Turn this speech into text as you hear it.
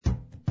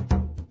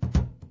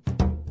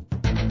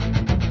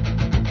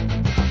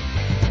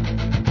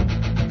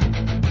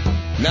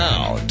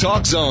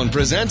Talk Zone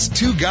presents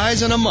Two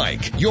Guys and a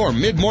Mic, your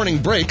mid-morning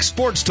break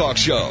sports talk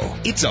show.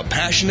 It's a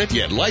passionate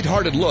yet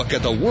lighthearted look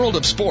at the world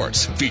of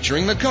sports,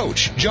 featuring the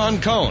coach,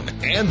 John Cohn,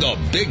 and the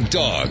big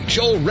dog,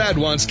 Joel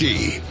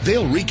Radwanski.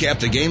 They'll recap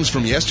the games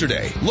from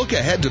yesterday, look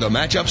ahead to the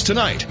matchups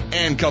tonight,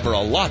 and cover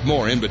a lot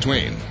more in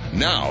between.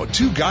 Now,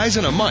 Two Guys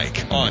and a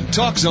Mic on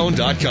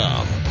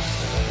TalkZone.com.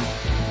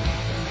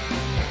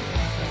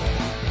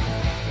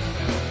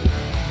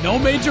 No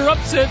major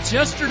upsets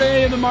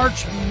yesterday in the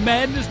March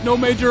Madness. No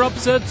major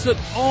upsets at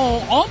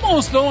all.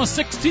 Almost, though, a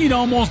 16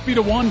 almost beat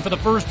a 1 for the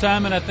first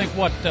time in,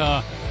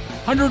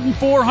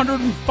 104,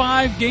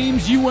 105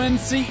 games.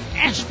 UNC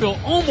Asheville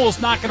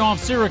almost knocking off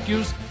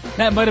Syracuse.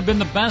 That might have been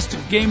the best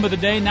game of the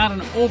day. Not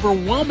an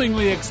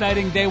overwhelmingly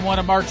exciting day one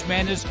of March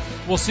Madness.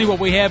 We'll see what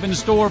we have in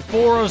store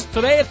for us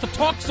today at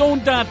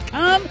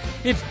thetalkzone.com.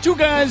 It's Two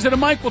Guys and a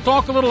Mic. We'll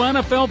talk a little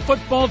NFL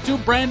football too.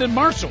 Brandon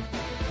Marshall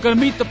going to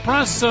meet the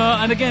press,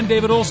 and again,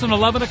 David Olson,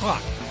 11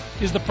 o'clock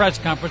is the press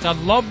conference. I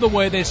love the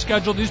way they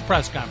schedule these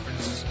press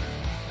conferences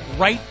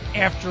right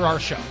after our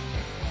show.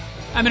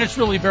 I mean, it's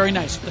really very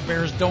nice if the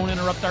Bears don't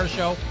interrupt our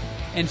show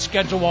and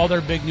schedule all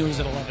their big news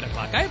at 11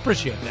 o'clock. I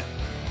appreciate that.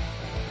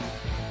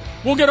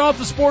 We'll get off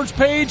the sports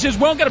page as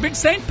well. Got a big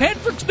St.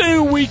 Patrick's Day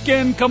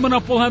weekend coming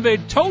up. We'll have a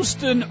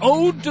toast and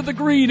ode to the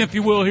green, if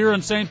you will, here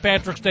on St.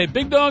 Patrick's Day.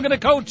 Big Dog and a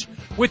coach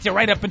with you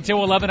right up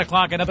until 11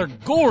 o'clock. Another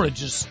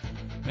gorgeous,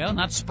 well,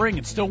 not spring,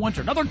 it's still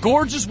winter. Another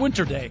gorgeous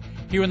winter day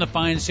here in the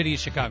fine city of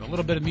Chicago. A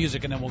little bit of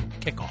music, and then we'll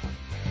kick off.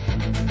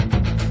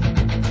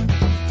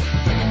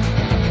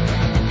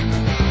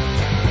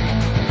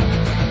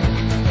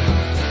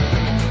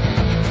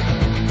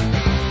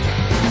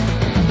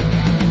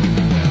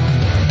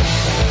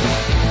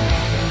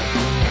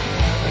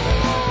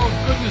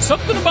 Oh, goodness.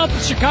 Something about the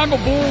Chicago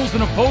Bulls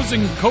and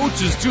opposing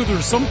coaches, too.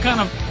 There's some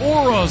kind of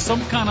aura, some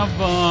kind of,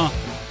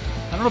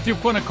 I don't know if you're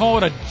going to call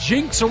it a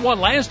jinx or what.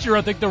 Last year,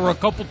 I think there were a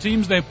couple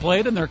teams they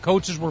played, and their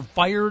coaches were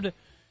fired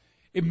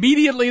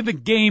immediately the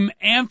game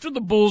after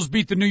the Bulls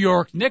beat the New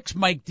York Knicks.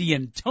 Mike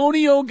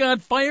D'Antonio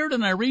got fired,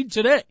 and I read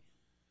today,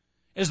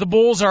 as the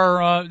Bulls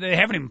are, they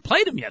haven't even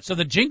played him yet, so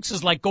the jinx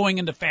is like going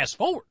into fast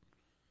forward.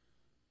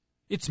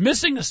 It's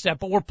missing a step,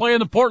 but we're playing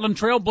the Portland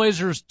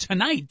Trailblazers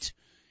tonight,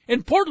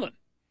 and Portland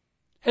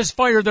has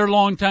fired their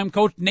longtime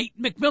coach, Nate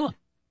McMillan.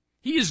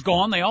 He is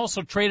gone. They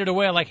also traded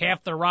away like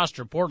half their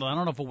roster. Portland, I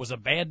don't know if it was a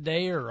bad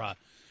day or,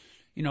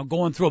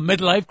 going through a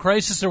midlife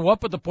crisis or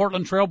what, but the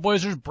Portland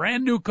Trailblazers'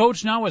 brand new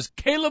coach now is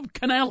Caleb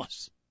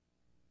Canales.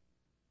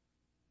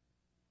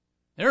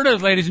 There it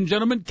is, ladies and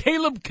gentlemen.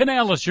 Caleb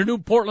Canales, your new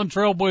Portland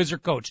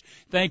Trailblazer coach.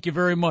 Thank you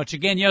very much.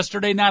 Again,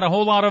 yesterday, not a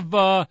whole lot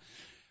of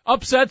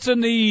upsets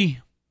in the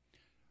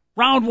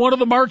round one of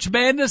the March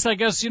Madness. I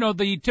guess,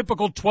 the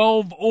typical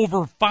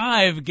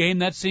 12-over-5 game,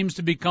 that seems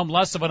to become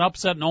less of an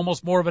upset and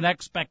almost more of an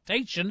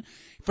expectation.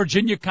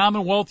 Virginia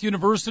Commonwealth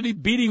University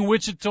beating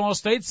Wichita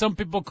State. Some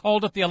people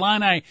called it the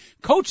Illini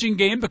coaching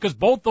game because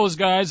both those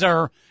guys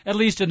are, at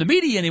least in the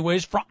media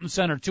anyways, front and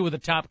center, two of the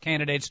top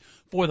candidates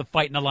for the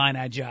Fighting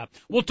Illini job.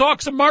 We'll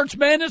talk some March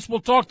Madness. We'll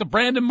talk the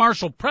Brandon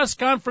Marshall press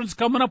conference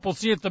coming up. We'll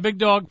see if the big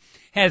dog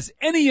has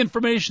any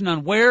information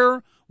on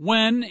where,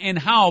 when, and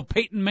how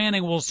Peyton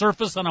Manning will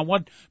surface on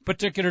one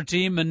particular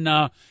team. And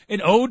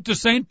an ode to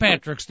St.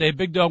 Patrick's Day.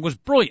 Big Dog was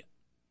brilliant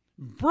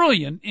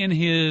in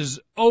his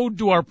ode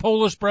to our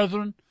Polish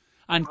brethren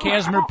on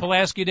Kazimierz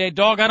Pulaski Day.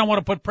 Dog, I don't want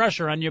to put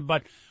pressure on you,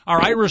 but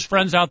our Irish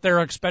friends out there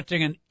are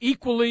expecting an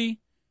equally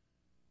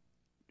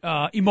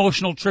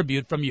emotional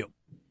tribute from you.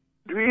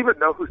 Do you even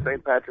know who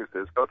St. Patrick's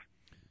is, Coach?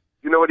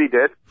 You know what he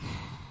did?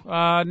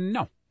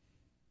 No.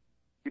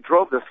 He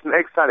drove the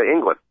snakes out of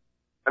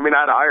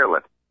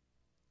Ireland.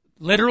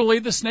 Literally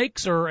the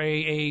snakes, or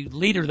a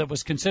leader that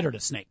was considered a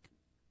snake?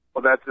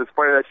 Well, it's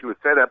funny that you would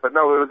say that, but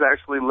no, it was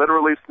actually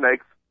literally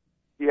snakes.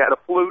 He had a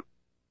flute,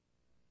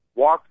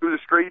 walked through the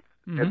streets,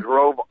 and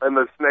drove, and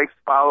the snakes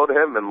followed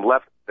him and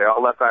left. They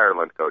all left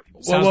Ireland, Coach.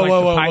 Sounds like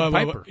the Pied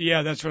Piper.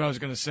 Yeah, that's what I was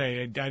going to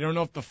say. I don't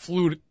know if the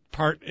flute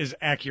part is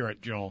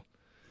accurate, Joel.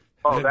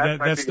 Oh,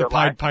 that's the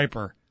Pied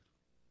Piper.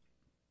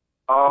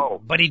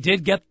 Oh. But he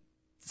did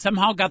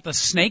somehow got the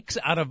snakes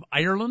out of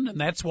Ireland,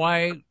 and that's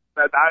why.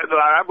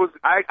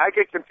 I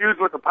get confused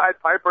with the Pied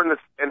Piper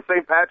and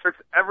St. Patrick's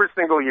every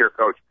single year,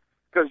 Coach.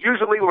 Because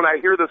usually when I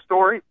hear the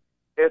story,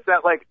 it's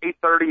at like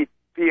 8:30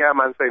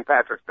 p.m. on St.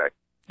 Patrick's Day.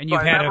 And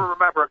I never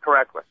remember it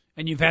correctly.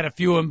 And you've had a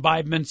few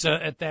imbibements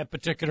at that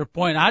particular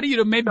point. How do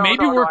you maybe I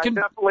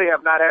definitely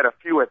have not had a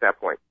few at that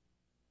point.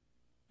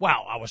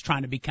 Wow, I was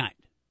trying to be kind.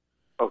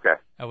 Okay.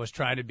 I was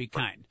trying to be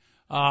kind.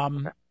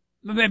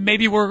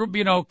 Maybe we're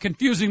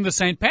confusing the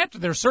St.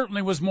 Patrick. There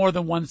certainly was more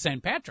than one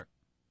St. Patrick.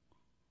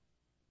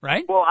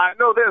 Right? Well, I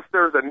know this.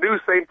 There's a new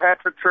St.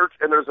 Patrick Church,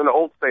 and there's an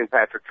old St.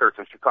 Patrick Church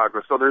in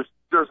Chicago. So there's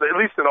at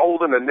least an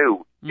old and a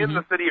new in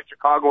the city of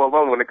Chicago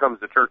alone when it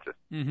comes to churches.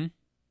 Mm-hmm.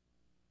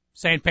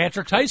 St.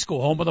 Patrick's High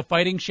School, home of the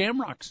Fighting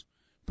Shamrocks.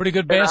 Pretty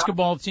good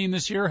basketball team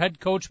this year. Head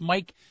coach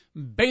Mike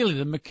Bailey,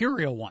 the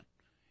Mercurial one.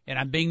 And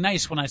I'm being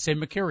nice when I say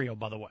Mercurial,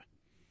 by the way.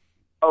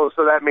 Oh,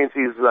 so that means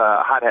he's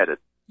hot-headed.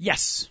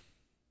 Yes.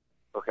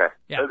 Okay.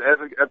 Yeah.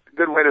 That's a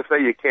good way to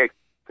say you can't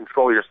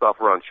control yourself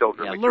around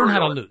children. Yeah, learn how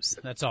to lose.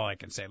 That's all I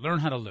can say. Learn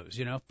how to lose.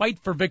 You know, fight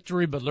for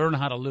victory, but learn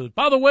how to lose.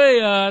 By the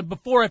way,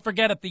 before I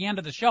forget at the end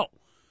of the show,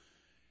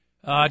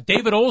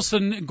 David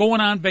Olson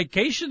going on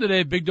vacation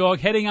today, Big Dog,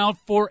 heading out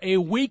for a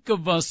week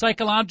of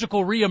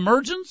psychological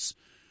reemergence.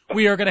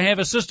 We are going to have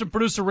assistant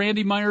producer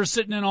Randy Meyer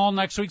sitting in all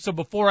next week. So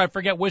before I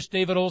forget, wish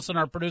David Olson,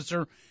 our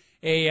producer,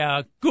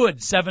 a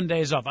good 7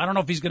 days off. I don't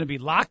know if he's going to be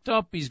locked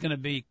up. He's going to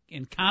be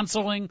in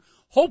counseling.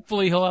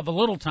 Hopefully he'll have a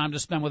little time to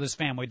spend with his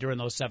family during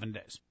those 7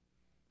 days.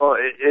 Well,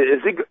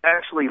 is he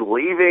actually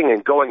leaving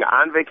and going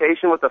on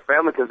vacation with the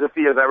family? Because if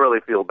he is, I really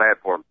feel bad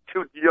for him.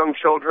 2 young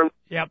children.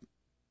 Yep.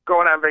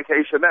 Going on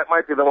vacation, that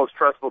might be the most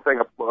stressful thing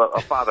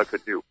a father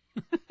could do.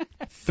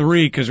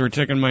 3, because we're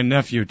taking my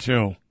nephew,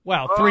 too.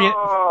 Well, 3.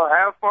 Oh,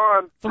 have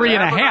fun. 3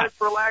 and a half.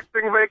 Nice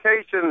relaxing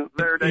vacation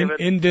there, David.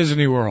 In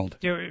Disney World.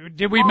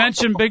 Did we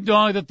mention, Big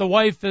Dog, that the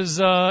wife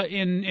is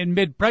in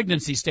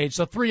mid-pregnancy stage,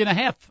 so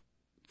 3.5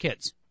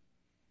 kids?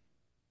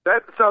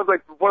 That sounds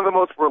like one of the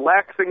most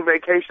relaxing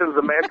vacations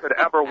a man could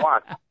ever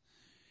want.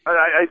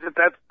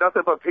 That's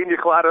nothing but pina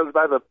coladas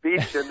by the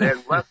beach and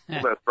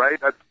restfulness, right?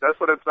 That's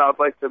what it sounds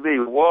like to me.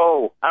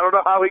 Whoa. I don't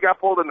know how he got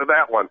pulled into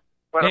that one.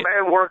 When a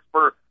man works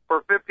for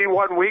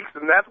 51 weeks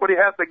and that's what he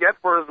has to get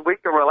for his week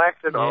of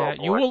relaxing. Yeah,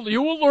 oh,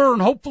 you will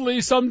learn,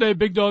 hopefully someday,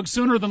 Big Dog,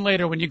 sooner than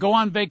later, when you go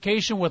on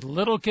vacation with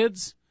little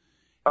kids.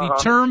 The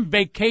term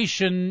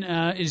vacation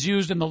is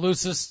used in the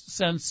loosest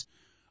sense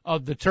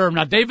of the term.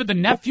 Now, David, the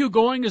nephew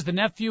going, is the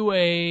nephew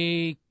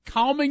a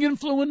calming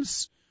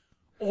influence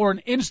or an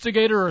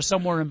instigator or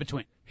somewhere in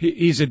between?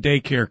 He's a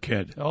daycare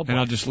kid, and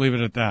I'll just leave it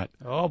at that.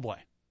 Oh, boy.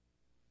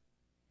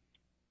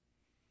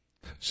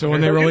 So when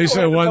they release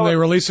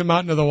him out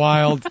into the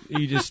wild,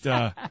 he just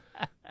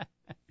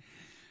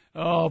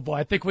Oh, boy,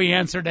 I think we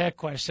answered that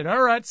question.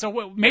 All right,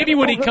 so maybe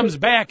when he comes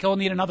back, he'll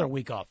need another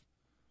week off.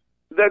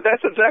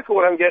 That's exactly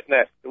what I'm getting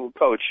at,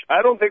 Coach.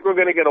 I don't think we're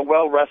going to get a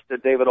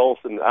well-rested David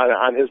Olson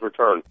on his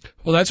return.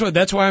 Well,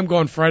 that's why I'm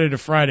going Friday to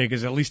Friday,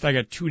 because at least I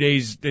got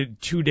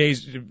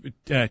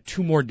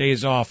 2 more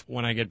days off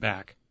when I get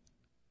back.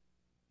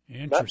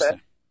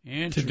 Interesting.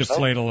 To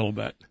deflate a little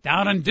bit.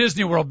 Down in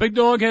Disney World, Big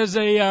Dog has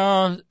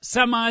a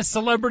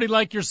semi-celebrity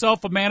like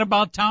yourself, a man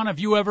about town. Have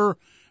you ever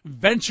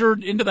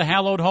ventured into the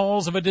hallowed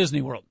halls of a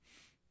Disney World?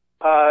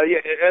 Yeah,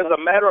 as a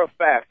matter of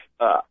fact,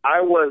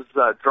 I was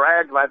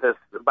dragged by this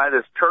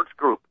church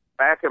group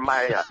back in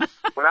my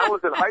when I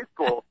was in high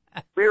school.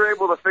 We were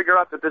able to figure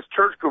out that this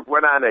church group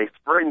went on a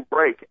spring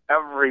break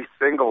every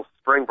single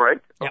spring break.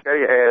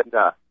 Okay, and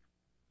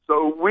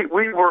so we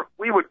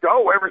would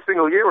go every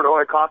single year. It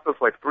only cost us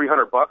like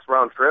 $300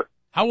 round trip.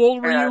 How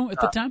old were you at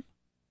the time?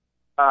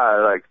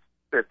 Like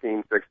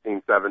 15,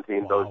 16,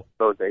 17, Wow.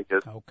 those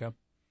ages. Okay.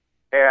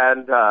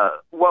 And,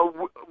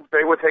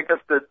 they would take us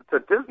to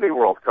Disney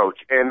World,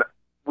 Coach, and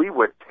we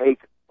would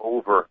take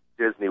over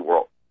Disney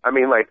World. I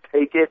mean, like,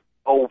 take it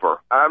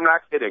over. I'm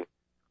not kidding.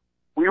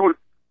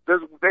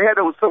 They had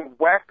some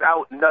whacked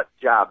out nut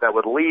job that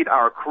would lead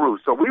our crew.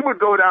 So we would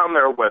go down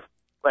there with,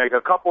 like,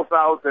 a couple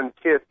thousand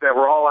kids that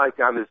were all, like,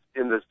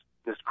 in this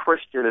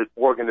Christian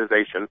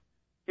organization.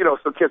 You know,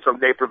 some kids from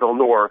Naperville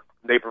North,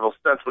 Naperville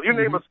Central. You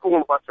name a school in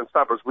the western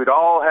suburbs, we'd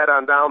all head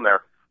on down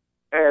there.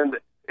 And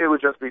it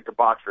would just be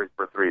debauchery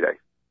for 3 days.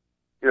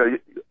 You know,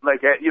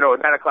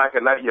 at 9 o'clock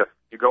at night, you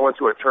go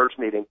into a church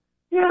meeting.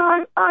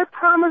 Yeah, I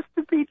promise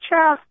to be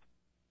chaste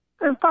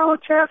and follow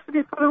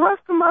chastity for the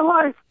rest of my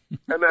life.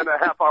 And then a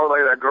half hour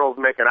later, that girl's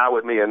making out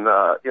with me and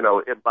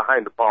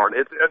behind the barn.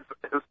 It's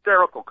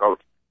hysterical,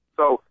 Coach.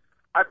 So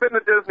I've been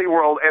to Disney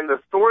World, and the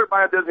story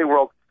behind Disney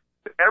World,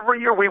 every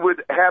year we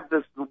would have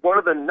one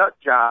of the nut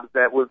jobs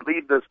that would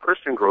lead this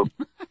Christian group.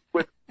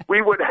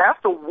 We would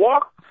have to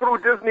walk through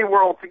Disney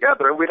World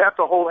together, and we'd have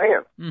to hold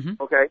hands,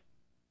 okay?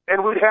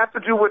 And we'd have to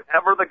do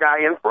whatever the guy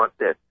in front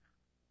did.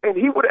 And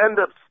he would end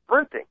up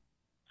sprinting.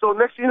 So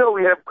next you know,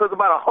 we have, because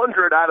about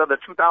 100 out of the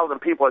 2,000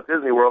 people at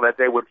Disney World that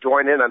day would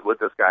join in with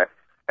this guy.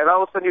 And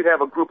all of a sudden you'd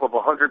have a group of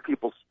 100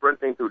 people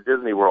sprinting through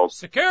Disney World.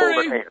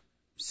 Security! Yeah,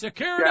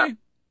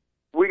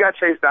 we got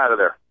chased out of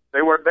there.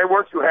 They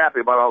weren't too happy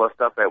about all the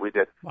stuff that we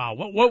did. Wow.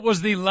 What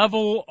was the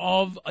level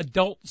of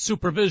adult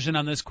supervision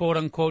on this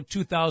quote-unquote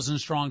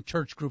 2,000-strong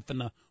church group in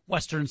the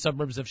western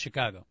suburbs of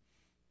Chicago?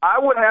 I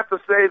would have to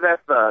say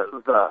that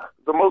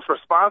the most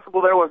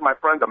responsible there was my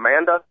friend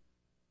Amanda.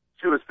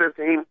 She was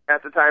 15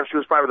 at the time. She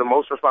was probably the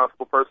most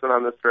responsible person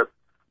on this trip.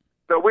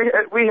 So we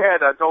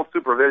had adult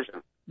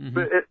supervision.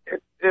 But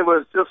it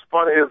was just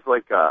funny. It was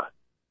like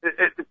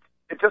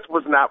it just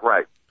was not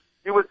right.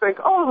 You would think,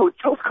 oh,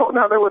 Joe's going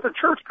down there with a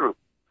church group.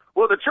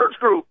 Well, the church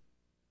group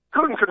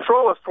couldn't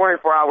control us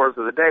 24 hours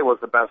of the day was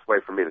the best way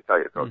for me to tell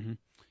you, Coach.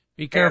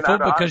 Be careful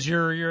because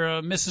your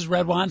Mrs.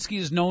 Radwanski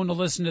is known to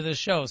listen to this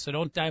show, so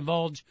don't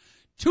divulge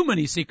too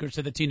many secrets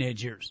of the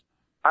teenage years.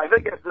 I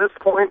think at this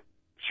point,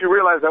 she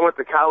realized I went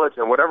to college,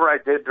 and whatever I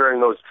did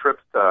during those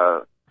trips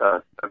to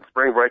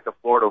spring break to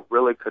Florida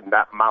really could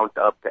not mount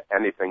up to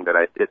anything that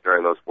I did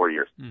during those 4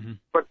 years.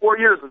 But 4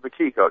 years is the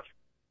key, Coach.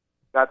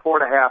 Not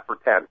 4.5 or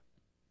 10.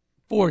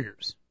 4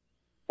 years.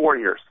 4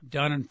 years.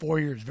 Done in 4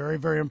 years. Very,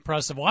 very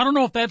impressive. Well, I don't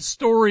know if that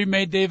story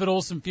made David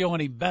Olson feel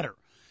any better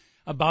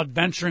about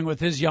venturing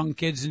with his young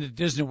kids into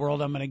Disney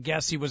World. I'm going to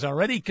guess he was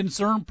already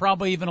concerned,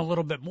 probably even a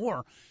little bit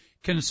more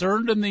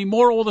concerned. And the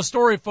moral of the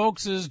story,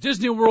 folks, is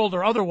Disney World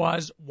or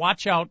otherwise,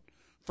 watch out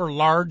for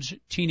large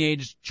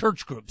teenage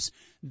church groups.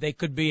 They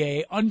could be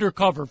a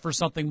undercover for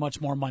something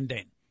much more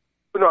mundane.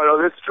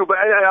 No, that's true. But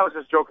I was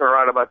just joking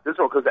around about this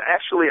one because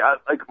actually,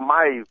 like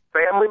my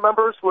family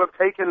members who have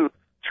taken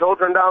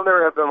children down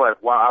there have been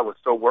like, "Wow, I was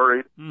so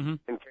worried," and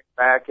came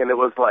back, and it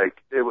was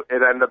like it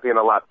ended up being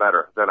a lot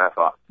better than I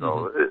thought.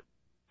 So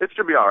it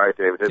should be all right,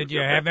 David. Did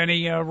you have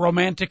any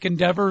romantic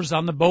endeavors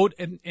on the boat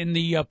in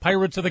the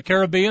Pirates of the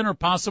Caribbean, or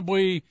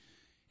possibly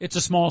it's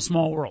a small,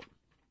 small world?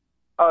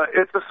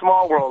 It's a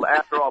small world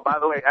after all. By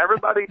the way,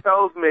 everybody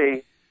tells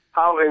me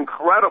how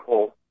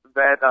incredible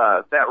that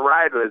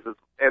ride is,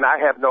 and I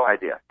have no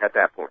idea at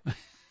that point.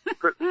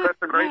 Krista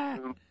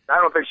Grayson, I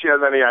don't think she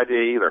has any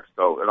idea either,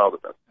 so it all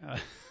depends.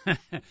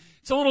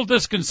 It's a little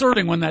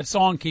disconcerting when that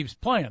song keeps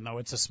playing, though.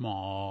 It's a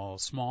small,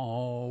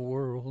 small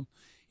world.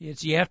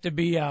 You have to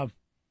be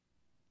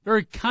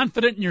very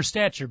confident in your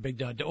stature, Big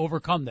Dog, to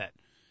overcome that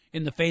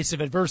in the face of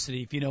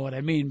adversity, if you know what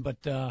I mean.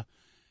 But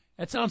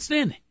that's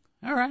outstanding.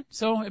 All right.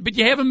 But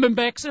you haven't been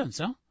back since,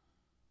 huh?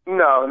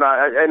 No,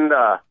 and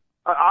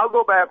I'll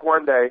go back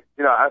one day.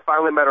 You know, I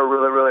finally met a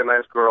really, really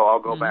nice girl. I'll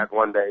go back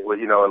one day,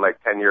 in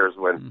like 10 years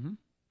when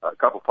a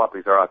couple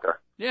puppies are out there.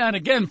 Yeah, and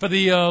again, for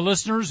the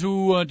listeners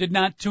who did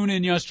not tune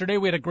in yesterday,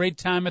 we had a great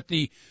time at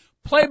the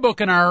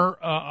Playbook in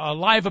our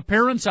live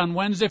appearance on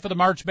Wednesday for the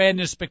March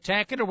Madness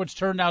Spectacular, which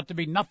turned out to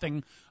be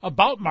nothing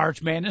about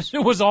March Madness.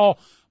 It was all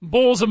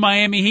Bulls of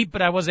Miami Heat,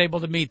 but I was able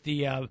to meet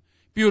the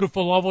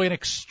beautiful, lovely, and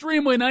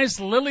extremely nice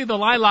Lily the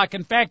Lilac.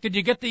 In fact, did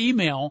you get the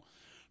email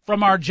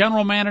from our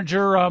general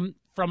manager,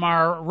 from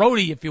our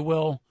roadie, if you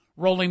will,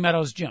 Rolling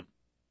Meadows Jim?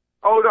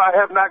 Oh, no, I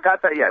have not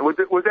got that yet. Was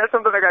that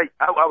something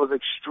I was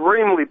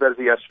extremely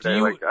busy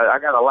yesterday. I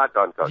got a lot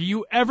done. Do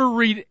you ever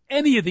read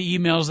any of the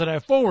emails that I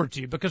forward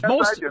to you? Because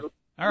yes, I do.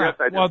 All right. Yes,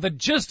 I do. Well, the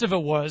gist of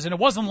it was, and it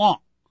wasn't long,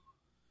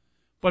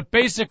 but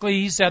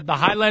basically he said the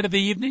highlight of the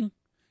evening,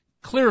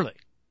 clearly,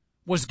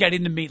 was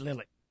getting to meet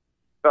Lily.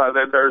 That's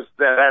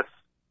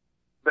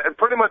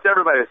pretty much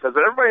everybody says it.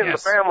 Everybody in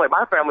Yes. the family,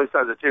 my family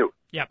says it too.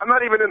 Yep. I'm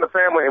not even in the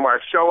family anymore. I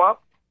show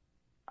up,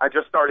 I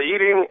just start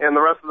eating, and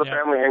the rest of the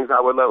family hangs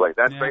out with Lily.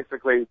 That's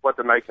basically what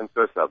the night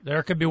consists of.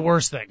 There could be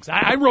worse things.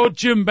 I wrote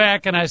Jim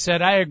back and I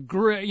said, I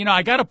agree.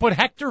 I got to put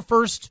Hector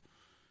first.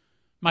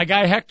 My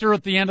guy Hector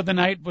at the end of the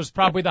night was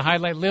probably the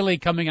highlight. Lily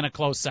coming in a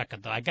close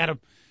second. I got to,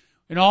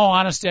 in all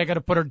honesty, I got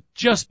to put her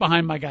just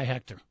behind my guy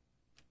Hector.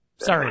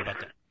 Sorry about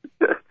that.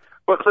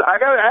 But I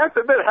have to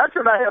admit,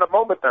 Hector and I had a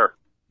moment there.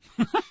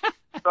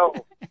 So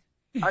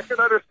I can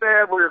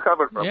understand where you're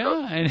coming from. Yeah,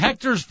 Coach. and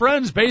Hector's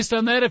friends, based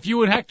on that, if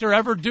you and Hector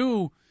ever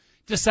do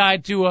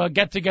decide to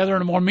get together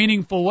in a more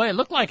meaningful way, it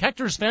looked like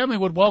Hector's family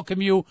would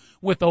welcome you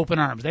with open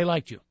arms. They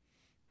liked you.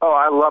 Oh,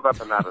 I love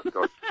empanadas,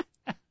 Coach.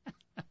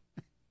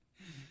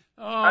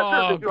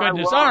 Oh,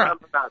 goodness. All right.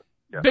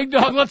 Yeah. Big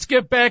Dog, let's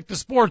get back to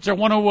sports. I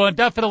want to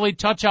definitely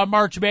touch on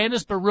March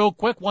Madness, but real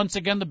quick, once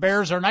again, the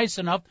Bears are nice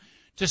enough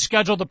to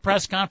schedule the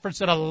press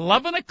conference at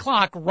 11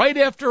 o'clock right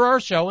after our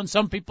show, and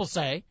some people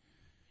say,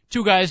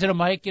 two guys and a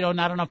mic,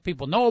 not enough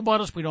people know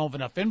about us. We don't have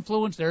enough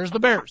influence. There's the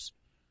Bears,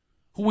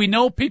 who we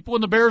know people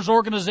in the Bears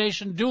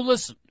organization do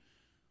listen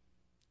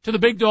to the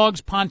Big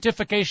Dog's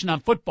pontification on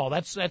football.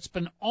 That's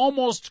been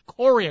almost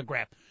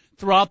choreographed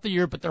throughout the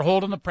year, but they're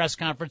holding the press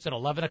conference at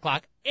 11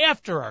 o'clock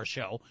after our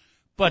show.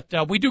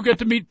 But we do get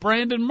to meet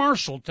Brandon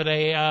Marshall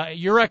today.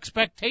 Your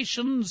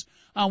expectations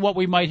on what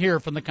we might hear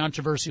from the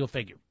controversial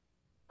figure?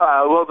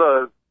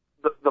 Well,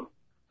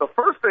 the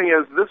first thing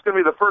is this is going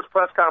to be the first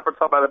press conference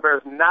held by the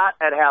Bears not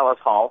at Hallis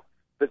Hall.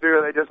 They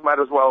figure they just might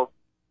as well,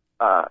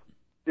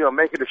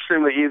 make it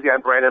extremely easy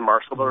on Brandon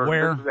Marshall.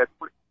 Where? At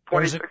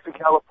 26 in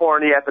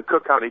California at the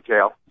Cook County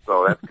Jail,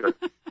 so that's good.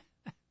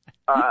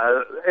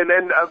 And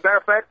then, as a matter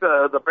of fact,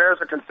 the Bears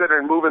are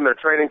considering moving their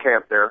training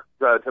camp there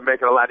to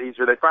make it a lot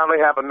easier. They finally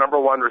have a number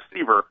one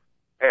receiver,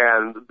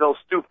 and they'll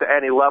stoop to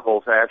any level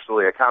to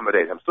actually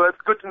accommodate him. So it's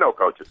good to know,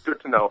 Coach. It's good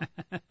to know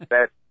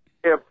that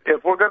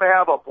if we're going to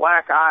have a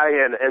black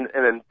eye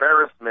and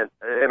embarrassment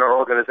in our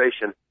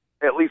organization,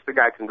 at least the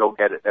guy can go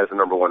get it as a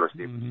number one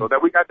receiver. So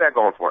that we got that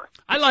going for us.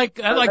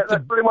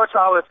 That's pretty much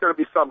how it's going to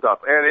be summed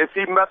up. And if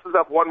he messes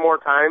up one more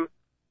time,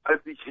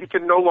 he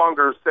can no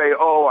longer say,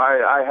 "Oh,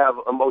 I have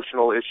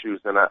emotional issues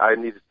and I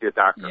need to see a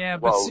doctor." Yeah,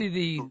 but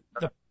see,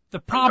 the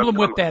problem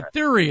with that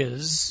theory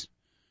is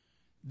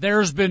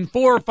there's been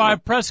 4 or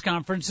 5 press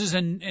conferences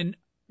and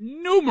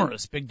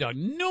numerous, Big Dog,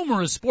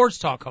 numerous sports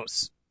talk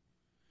hosts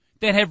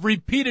that have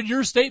repeated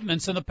your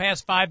statements in the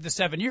past 5 to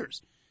 7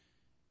 years.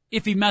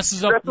 If he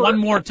messes up one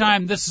more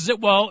time, this is it.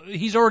 Well,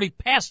 he's already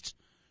passed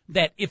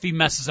that if he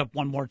messes up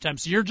one more time.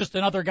 So you're just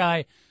another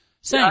guy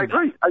saying I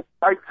agree.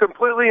 I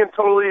completely and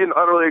totally and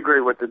utterly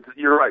agree with it.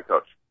 You're right,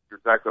 Coach. You're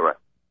exactly right.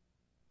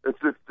 That's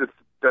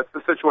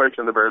the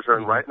situation the Bears are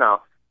in right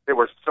now. They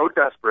were so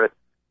desperate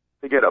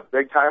to get a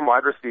big-time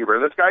wide receiver.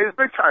 And this guy is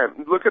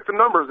big-time. Look at the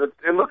numbers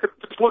and look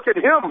at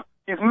him.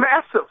 He's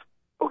massive.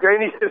 Okay,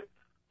 and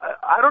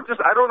I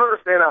don't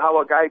understand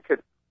how a guy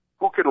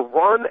who can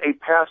run a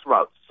pass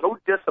route so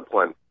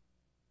disciplined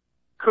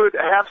could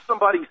have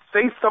somebody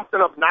say something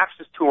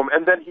obnoxious to him,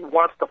 and then he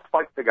wants to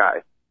fight the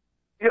guy.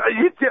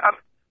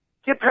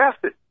 Get past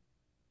it.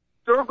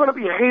 There are going to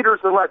be haters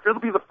in life. You'll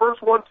be the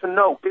first one to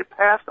know. Get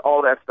past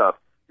all that stuff.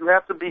 You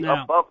have to be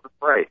above the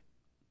fray.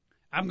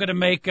 I'm going to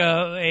make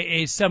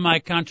a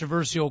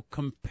semi-controversial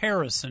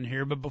comparison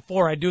here, but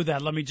before I do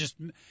that, let me just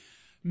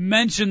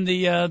mention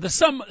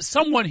the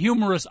somewhat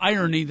humorous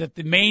irony that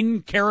the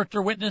main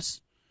character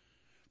witness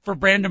for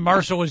Brandon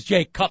Marshall was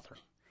Jay Cutler,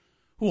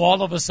 who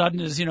all of a sudden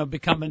is,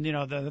 becoming,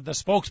 the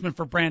spokesman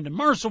for Brandon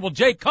Marshall. Well,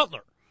 Jay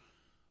Cutler,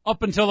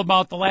 up until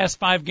about the last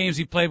 5 games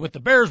he played with the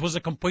Bears, was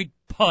a complete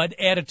pud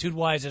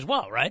attitude-wise as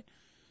well, right?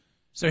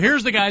 So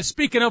here's the guy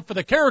speaking up for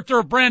the character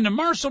of Brandon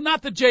Marshall.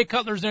 Not that Jay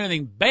Cutler's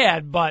anything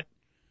bad, but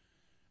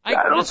I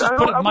wouldn't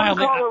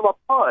call him a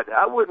pud.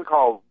 I wouldn't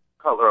call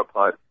Cutler a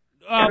pud.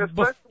 And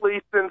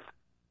especially since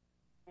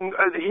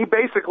he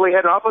basically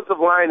had an offensive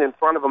line in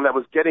front of him that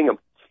was getting him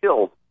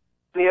killed.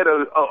 He had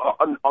a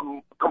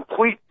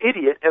complete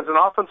idiot as an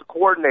offensive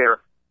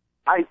coordinator.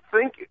 I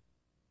think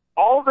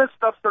all this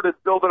stuff started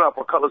building up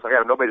where Cutler's like, I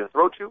have nobody to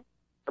throw to.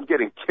 I'm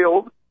getting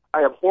killed.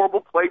 I have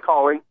horrible play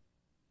calling.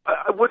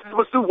 What's he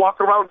supposed to do,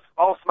 walk around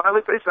all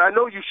smiley face? I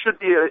know you should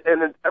be,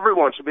 and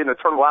everyone should be an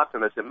eternal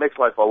optimist. It makes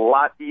life a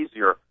lot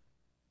easier.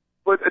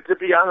 But to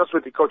be honest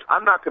with you, Coach,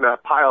 I'm not going to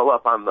pile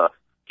up on the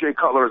Jay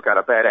Cutler's got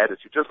a bad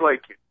attitude. Just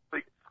like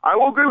I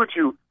will agree with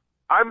you.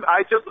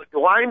 I just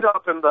lined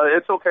up in the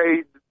it's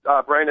okay,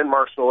 Brandon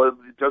Marshall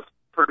just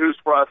produced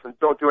for us and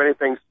don't do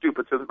anything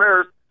stupid to the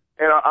Bears,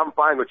 and I'm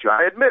fine with you.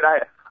 I admit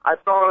I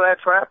fell into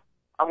that trap.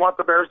 I want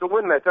the Bears to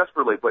win that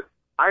desperately, but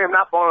I am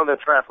not falling into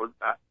that trap.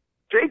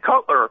 Jay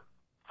Cutler,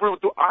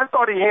 I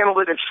thought he handled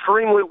it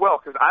extremely well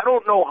because I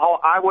don't know how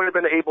I would have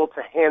been able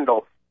to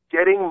handle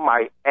getting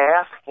my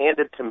ass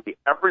handed to me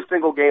every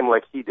single game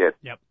like he did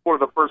for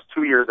the first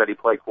 2 years that he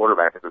played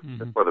quarterback for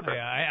the Bears.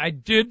 Yeah, I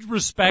did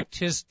respect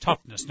his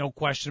toughness, no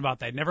question about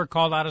that. Never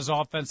called out his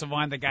offensive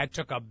line. The guy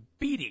took a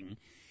beating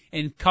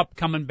in Cup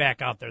coming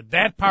back out there.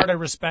 That part I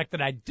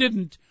respected. I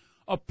didn't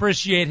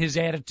appreciate his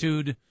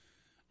attitude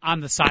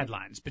on the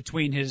sidelines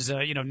between his,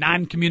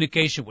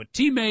 non-communication with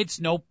teammates,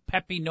 no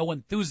peppy, no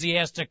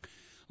enthusiastic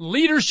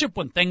leadership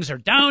when things are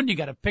down. You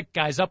got to pick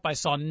guys up. I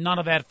saw none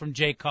of that from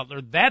Jay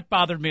Cutler. That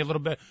bothered me a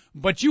little bit.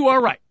 But you are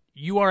right.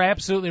 You are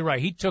absolutely right.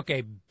 He took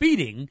a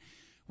beating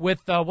with,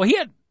 he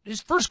had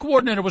his first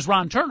coordinator was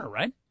Ron Turner,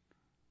 right?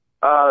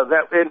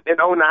 That in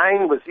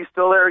 2009, was he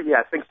still there? Yeah,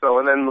 I think so.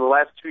 And then the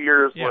last 2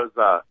 years was,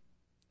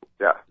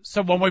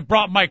 So when we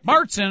brought Mike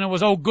Martz in, it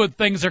was, good,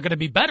 things are going to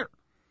be better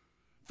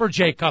for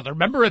Jay Cutler.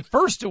 Remember, at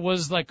first it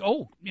was like,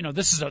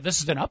 this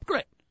is an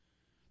upgrade.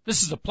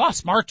 This is a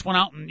plus. Martz went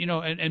out and,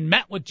 and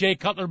met with Jay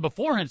Cutler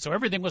beforehand, so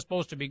everything was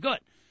supposed to be good.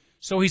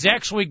 So he's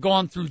actually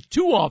gone through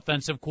 2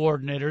 offensive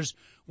coordinators,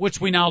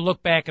 which we now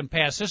look back in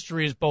past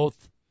history as both,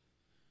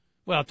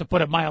 well, to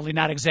put it mildly,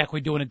 not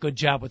exactly doing a good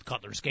job with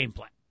Cutler's game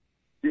plan.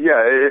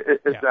 Yeah,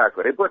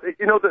 exactly. Yeah. But,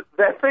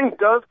 that thing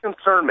does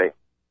concern me.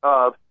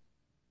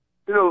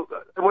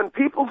 When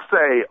people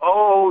say,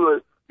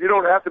 you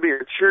don't have to be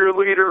a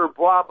cheerleader,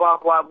 blah, blah,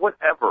 blah,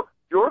 whatever.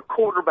 Your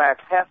quarterback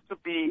has to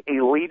be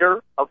a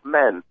leader of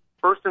men,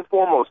 first and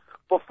foremost.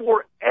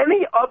 Before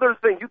any other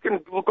thing, you can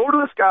go to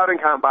the scouting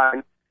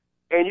combine,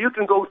 and you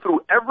can go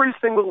through every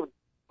single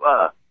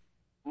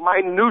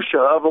minutia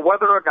of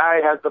whether a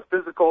guy has the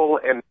physical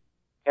and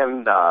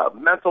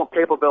mental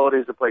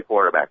capabilities to play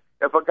quarterback.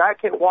 If a guy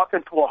can't walk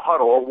into a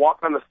huddle or walk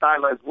on the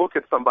sidelines, look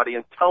at somebody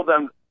and tell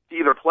them to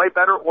either play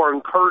better or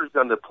encourage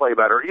them to play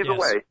better, either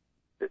way,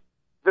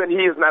 then he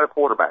is not a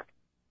quarterback.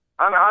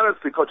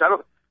 Honestly, Coach,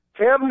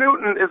 Cam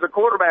Newton is a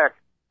quarterback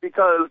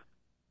because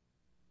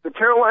the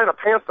Carolina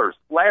Panthers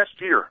last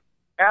year,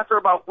 after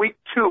about week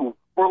 2,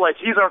 were like,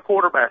 he's our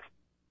quarterback.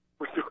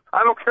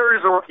 I don't care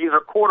if he's a rookie, he's our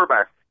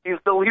quarterback. He's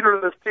the leader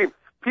of this team.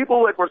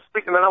 People were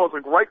speaking, and I was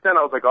like, right then,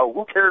 I was like,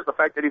 who cares the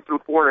fact that he threw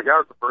 400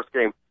 yards the first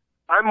game?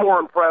 I'm more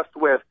impressed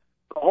with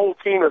the whole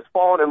team has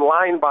fallen in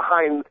line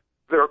behind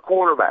their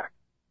quarterback.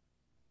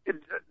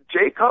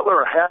 Jay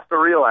Cutler has to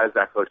realize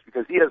that, Coach,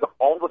 because he has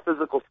all the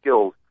physical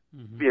skills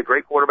to be a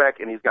great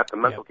quarterback, and he's got the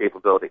mental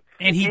capability.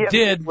 And he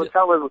did.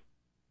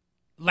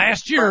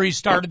 Last year, he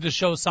started to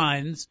show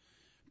signs,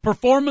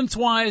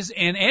 performance-wise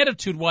and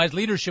attitude-wise,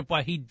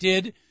 leadership-wise. He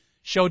did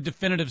show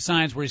definitive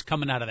signs where he's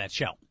coming out of that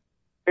shell.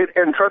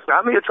 And trust me,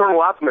 I'm the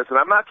eternal optimist, and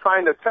I'm not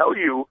trying to tell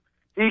you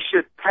he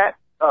should pat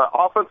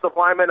offensive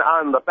linemen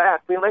on the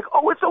back, being like,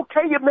 it's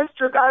okay, you missed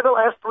your guy the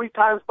last 3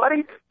 times,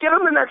 buddy. Get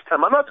him the next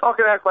time. I'm not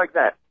talking act like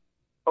that.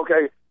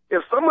 Okay?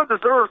 If someone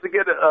deserves to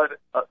get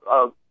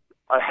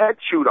a head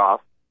shoot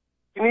off,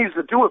 he needs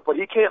to do it, but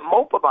he can't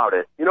mope about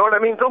it. You know what I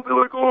mean? Don't be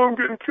like, I'm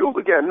getting killed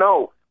again.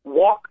 No.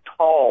 Walk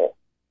tall.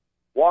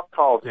 Walk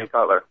tall, Jay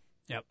Cutler.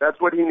 Yep.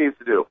 That's what he needs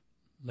to do.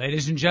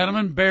 Ladies and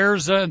gentlemen,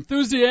 Bears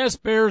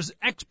enthusiast, Bears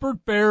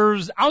expert,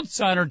 Bears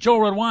outsider, Joe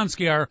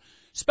Radwanski, our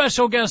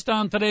special guest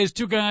on today's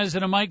Two Guys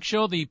and a Mic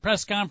show, the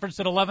press conference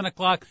at 11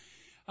 o'clock.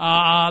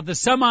 The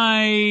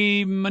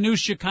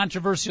semi-minutia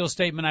controversial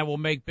statement I will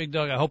make, Big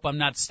Dog. I hope I'm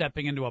not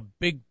stepping into a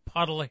big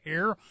puddle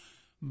here,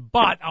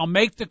 but I'll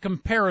make the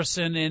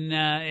comparison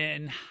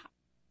in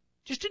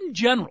just in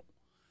general.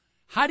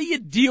 How do you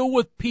deal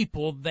with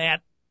people that,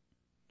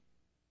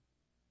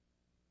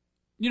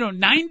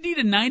 90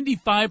 to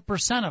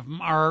 95% of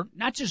them are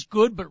not just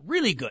good, but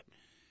really good?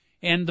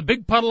 And the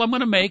big puddle I'm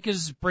going to make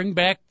is bring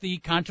back the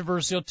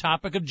controversial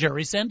topic of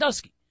Jerry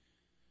Sandusky.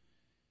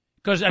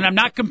 And I'm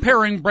not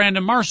comparing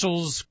Brandon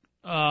Marshall's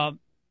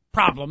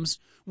problems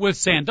with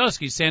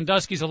Sandusky.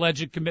 Sandusky's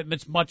alleged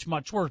commitment's much,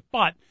 much worse.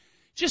 But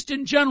just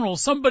in general,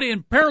 somebody,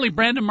 and apparently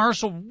Brandon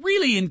Marshall,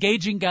 really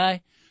engaging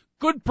guy,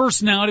 good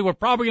personality. We're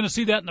probably going to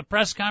see that in the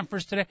press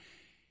conference today.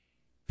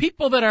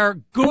 People that are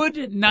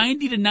good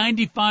 90 to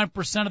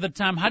 95% of the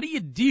time, how do you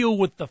deal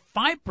with the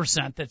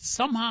 5% that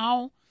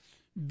somehow,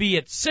 be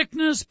it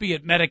sickness, be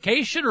it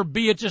medication, or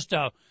be it just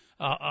a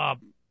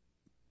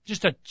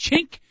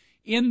chink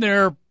in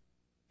their,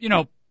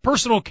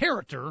 personal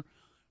character,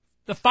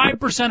 the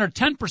 5% or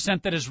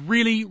 10% that is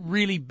really,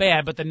 really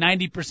bad, but the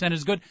 90%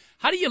 is good?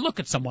 How do you look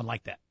at someone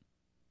like that?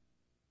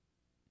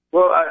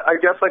 Well, I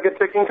guess like a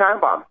ticking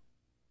time bomb.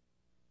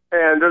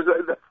 And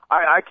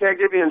I can't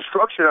give you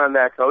instruction on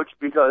that, Coach,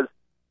 because...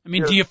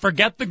 do you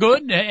forget the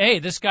good? Hey,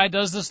 this guy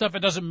does this stuff. It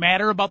doesn't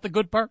matter about the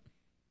good part?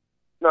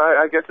 No,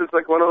 I guess it's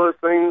like one of those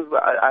things.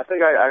 I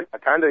think I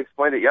kind of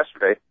explained it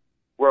yesterday,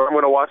 where I'm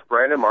going to watch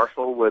Brandon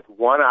Marshall with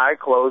one eye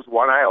closed,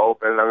 one eye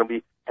open, and I'm going to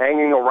be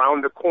hanging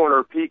around the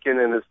corner peeking,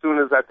 and as soon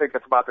as I think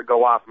it's about to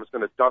go off, I'm just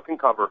going to duck and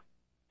cover,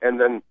 and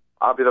then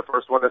I'll be the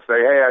first one to say,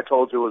 hey, I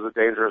told you it was a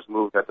dangerous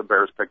move that the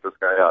Bears picked this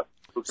guy up.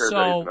 Who cares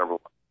that he's number one?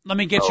 Let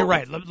me get you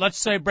right. Let's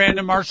say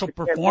Brandon Marshall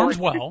performs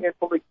well.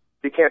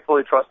 You can't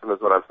fully trust him,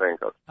 is what I'm saying,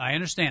 Coach. I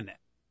understand that.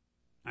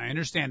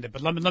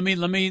 But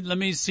let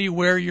me see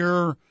where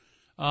your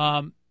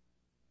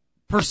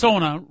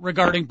persona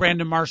regarding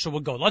Brandon Marshall will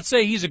go. Let's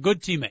say he's a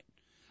good teammate.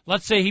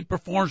 Let's say he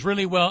performs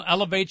really well,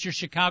 elevates your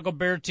Chicago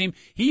Bear team.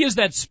 He is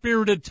that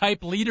spirited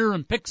type leader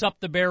and picks up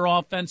the Bear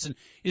offense and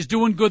is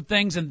doing good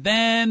things. And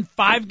then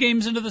 5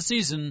 games into the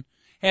season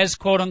has,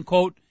 quote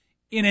unquote,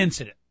 an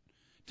incident.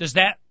 Does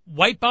that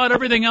wipe out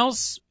everything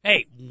else?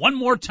 Hey, one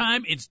more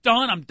time, it's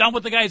done. I'm done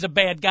with the guy. He's a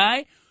bad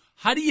guy.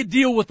 How do you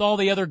deal with all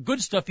the other good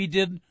stuff he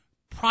did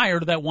prior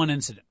to that one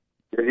incident?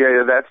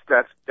 Yeah, that's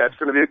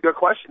going to be a good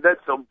question.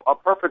 That's a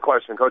perfect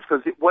question, Coach,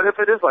 because what if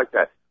it is like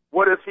that?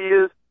 What if he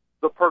is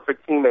the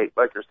perfect teammate,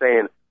 like you're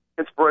saying,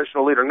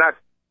 inspirational leader, not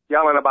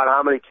yelling about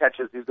how many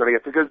catches he's going to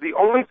get? Because the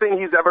only thing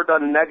he's ever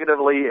done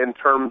negatively in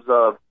terms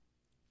of,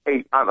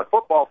 hey, on the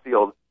football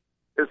field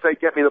is say,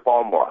 get me the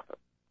ball more often.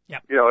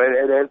 Yep.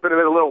 And it's been a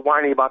little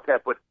whiny about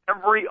that, but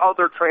every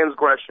other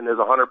transgression is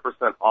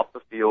 100% off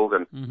the field,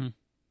 and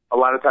a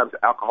lot of times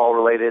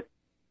alcohol-related.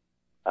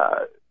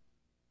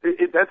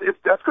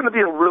 That's going to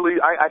be a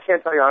really, I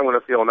can't tell you how I'm going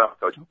to feel now,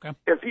 Coach. Okay.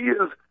 If he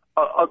is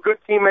a good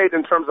teammate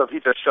in terms of he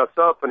just shuts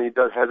up and he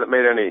hasn't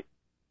made any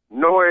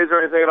noise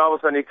or anything, and all of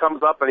a sudden he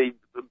comes up and he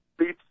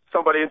beats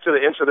somebody into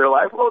the inch of their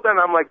life, well, then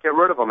I'm like, get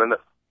rid of him.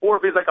 Or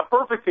if he's like a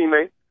perfect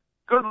teammate,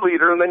 good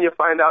leader, and then you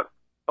find out,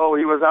 oh,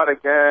 he was out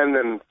again,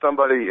 and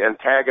somebody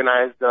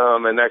antagonized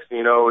him, and next thing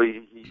you know,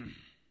 he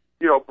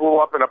blew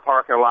up in a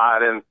parking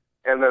lot and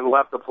then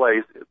left the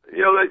place.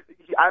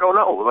 I don't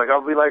know.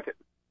 I'll be like,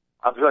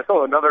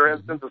 oh, another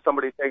instance of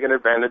somebody taking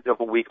advantage of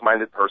a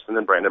weak-minded person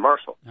in Brandon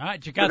Marshall. All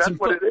right, you got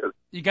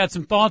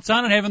some thoughts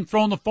on it. Haven't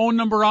thrown the phone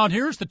number out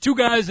here. It's the Two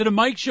Guys at a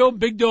Mic show,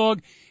 Big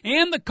Dog,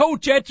 and the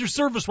coach at your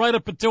service right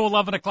up until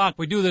 11 o'clock.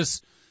 We do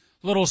this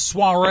little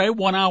soiree,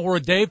 1 hour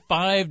a day,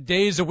 5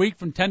 days a week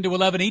from 10 to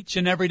 11 each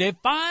and every day,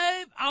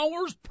 5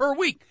 hours per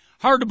week.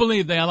 Hard to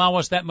believe they allow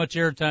us that much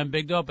airtime,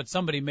 Big Dog, but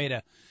somebody made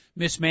a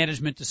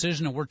mismanagement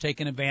decision, and we're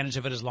taking advantage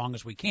of it as long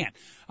as we can.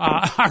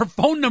 Our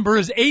phone number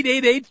is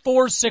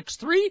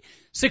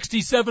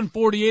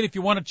 888-463-6748 if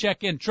you want to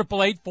check in,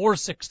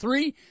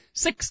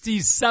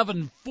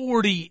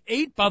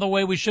 888-463-6748. By the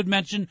way, we should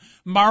mention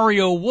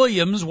Mario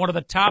Williams, one of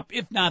the top,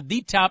 if not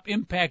the top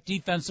impact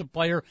defensive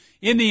player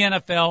in the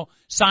NFL,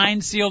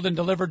 signed, sealed, and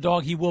delivered,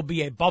 Dog. He will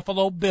be a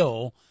Buffalo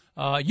Bill.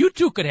 You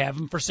too could have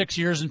him for 6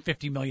 years and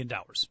 $50 million.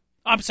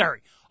 I'm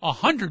sorry,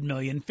 $100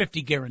 million,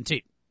 50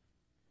 guaranteed.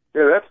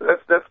 Yeah,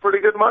 that's pretty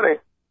good money.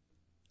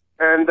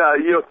 And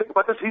think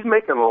about this: he's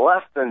making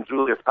less than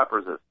Julius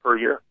Peppers is per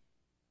year.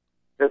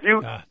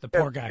 The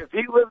poor guy. If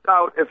he lives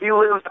out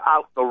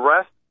the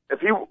rest,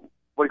 plays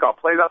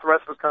out the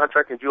rest of his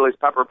contract, and Julius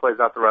Pepper plays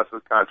out the rest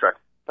of his contract,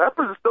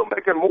 Peppers is still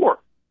making more.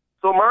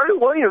 So Mario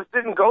Williams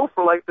didn't go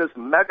for like this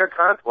mega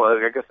contract. Well,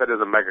 I guess that is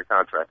a mega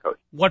contract, Coach.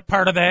 What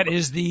part of that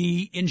is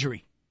the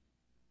injury?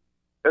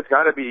 That's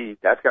got to be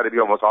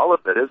almost all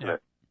of it, isn't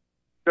it?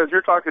 Because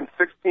you're talking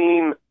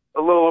a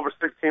little over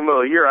 $16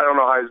 million a year. I don't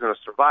know how he's going to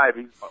survive.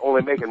 He's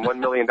only making $1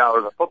 million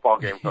a football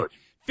game, Coach.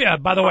 Yeah.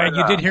 By the way,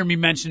 you did hear me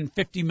mention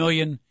 $50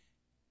 million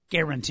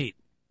guaranteed.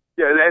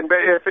 Yeah, and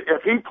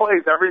if he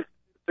plays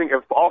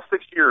if all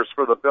 6 years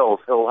for the Bills,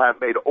 he'll have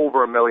made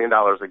over $1 million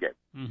a game.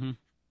 Mm-hmm.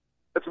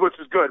 Which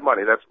is good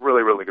money. That's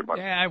really, really good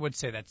money. Yeah, I would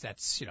say that's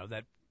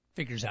that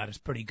figures out as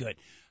pretty good.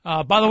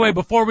 By the way,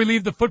 before we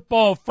leave the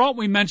football front,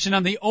 we mentioned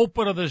on the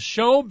open of the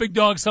show, Big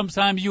Dog,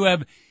 sometimes you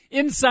have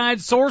inside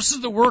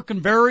sources that work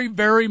in very,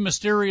 very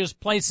mysterious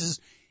places.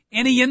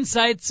 Any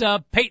insights,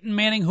 Peyton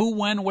Manning, who,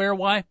 when, where,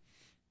 why?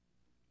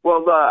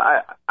 Well,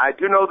 I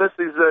do know this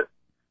is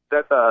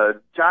that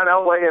John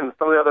Elway and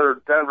some of the other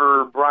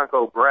Denver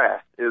Bronco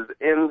brass is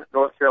in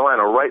North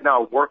Carolina right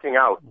now working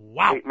out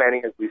Peyton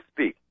Manning as we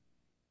speak.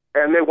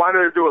 And they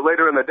wanted to do it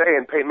later in the day,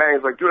 and Peyton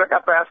Manning's like, dude, I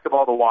got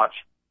basketball to watch.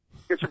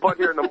 Get your butt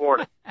here in the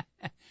morning.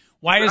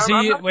 Why is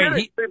he?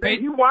 Wait,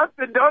 he wants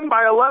it done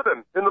by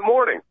 11 in the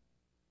morning.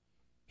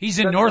 He's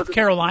in North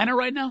Carolina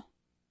right now?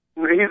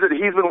 He's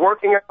been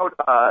working out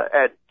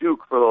at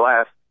Duke for the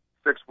last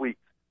 6 weeks.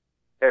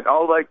 And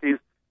all like these,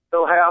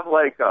 he'll have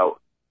like, he'll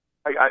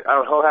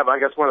have, I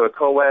guess, one of the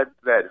co-eds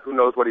that who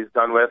knows what he's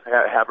done with,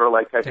 have her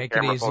like catch a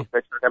camera phone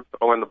picture of him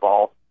throwing the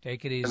ball.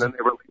 Take it easy. And then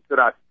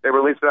they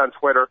release it on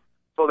Twitter.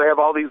 So they have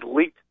all these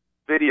leaked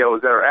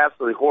videos that are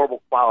absolutely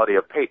horrible quality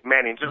of Peyton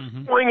Manning just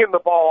swinging the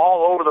ball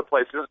all over the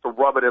place just to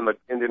rub it in the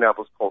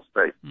Indianapolis Colts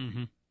face.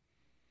 Mm-hmm.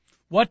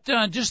 What,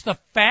 just the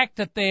fact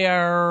that they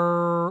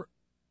are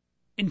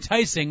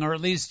enticing, or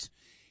at least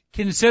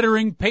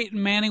considering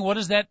Peyton Manning, what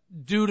does that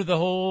do to the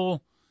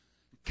whole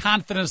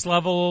confidence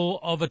level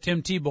of a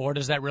Tim Tebow, or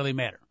does that really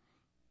matter?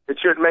 It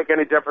shouldn't make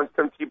any difference.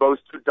 Tim Tebow's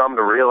too dumb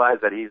to realize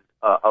that he's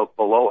a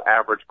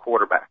below-average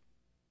quarterback.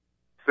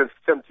 Since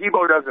Tim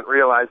Tebow doesn't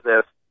realize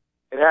this,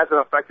 it hasn't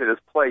affected his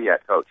play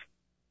yet, Coach.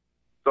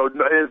 So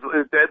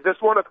this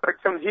won't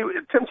affect Tim Tebow.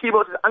 Tim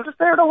Tebow says, I'm just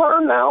there to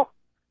learn now.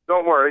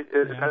 Don't worry.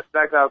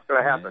 That's how it's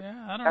going to happen.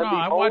 Yeah, I don't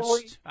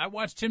know. I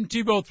watched Tim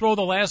Tebow throw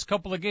the last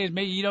couple of games.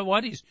 Maybe, you know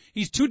what?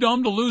 He's too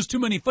dumb to lose too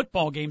many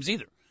football games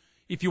either,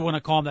 if you want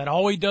to call him that.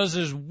 All he does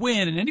is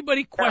win. And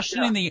anybody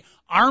questioning the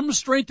arm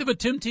strength of a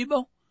Tim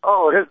Tebow?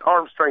 Oh, his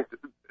arm strength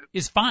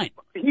is fine.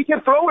 He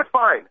can throw it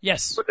fine.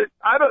 Yes. But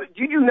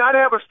you do not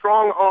have a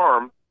strong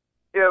arm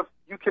if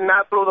you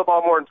cannot throw the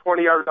ball more than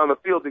 20 yards down the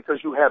field because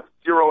you have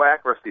zero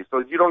accuracy. So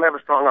you don't have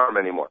a strong arm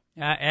anymore.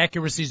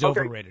 Accuracy's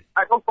overrated.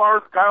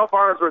 Kyle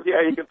Farnsworth,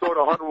 he can throw it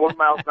 101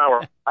 miles an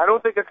hour. I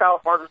don't think that Kyle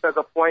Farnsworth has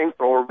a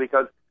flamethrower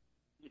because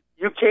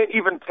you can't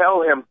even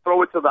tell him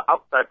throw it to the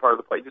outside part of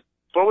the play. Just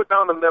throw it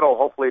down the middle.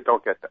 Hopefully it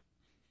don't get there.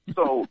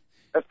 So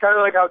that's kind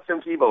of like how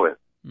Tim Tebow is.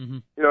 Mm-hmm.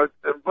 You know,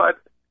 but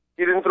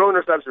he didn't throw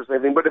interceptions or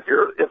anything. But if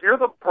you're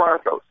the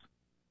Broncos,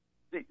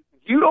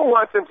 you don't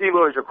want Tim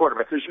Tebow as your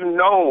quarterback because you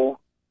know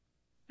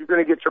you're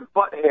going to get your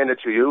butt handed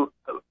to you.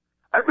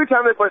 Every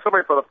time they play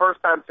somebody for the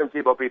first time, Tim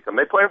Tebow beats them.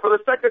 They play him for the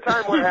second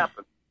time, what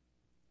happens?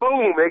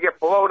 Boom, they get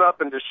blown up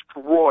and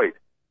destroyed.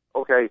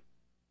 Okay?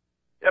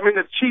 I mean,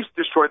 the Chiefs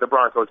destroyed the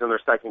Broncos in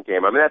their second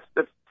game. I mean,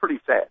 that's pretty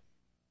sad.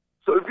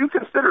 So if you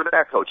consider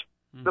that, Coach,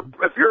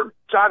 if you're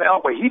John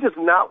Elway, he does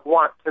not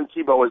want Tim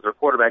Tebow as their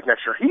quarterback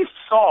next year. He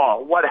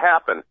saw what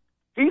happened.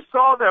 He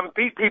saw them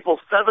beat people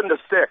 7-6.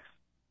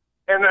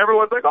 And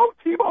everyone's like, oh,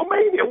 Tebow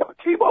mania.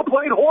 Tebow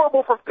played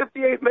horrible for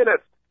 58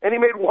 minutes, and he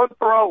made one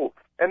throw.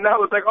 And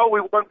now it's like, oh,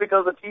 we won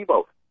because of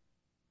Tebow.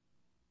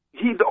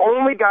 He's the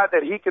only guy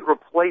that he could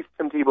replace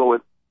Tim Tebow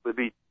with would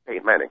be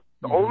Peyton Manning.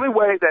 The only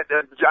way that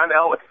John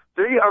Elway,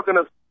 they are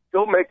going to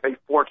still make a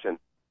fortune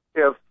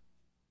if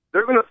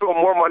they're going to throw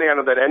more money on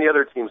him than any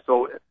other team.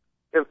 So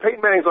if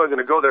Peyton Manning's only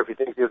going to go there if he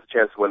thinks he has a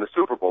chance to win the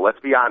Super Bowl, let's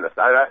be honest.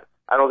 I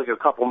don't think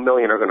a couple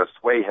million are going to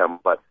sway him,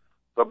 but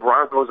the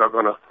Broncos are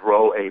going to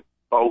throw a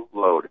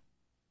boatload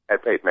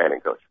at Peyton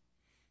Manning, Coach.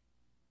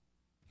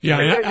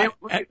 Yeah,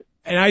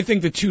 and I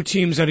think the two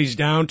teams that he's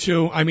down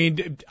to, I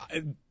mean,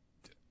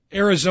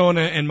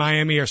 Arizona and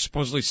Miami are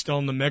supposedly still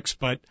in the mix,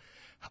 but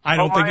I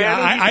don't think.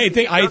 I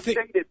think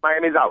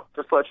Miami's out.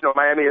 Just to let you know,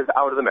 Miami is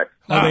out of the mix.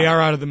 Oh, they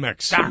are out of the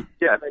mix.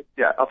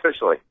 Yeah,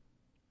 officially.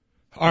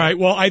 All right.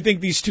 Well, I think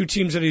these two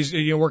teams that he's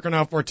working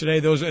out for today,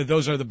 those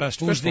are the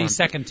best. Who's the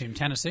second team?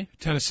 Tennessee.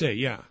 Tennessee,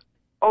 yeah.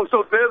 Oh,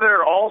 so they're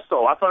there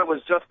also. I thought it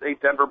was just a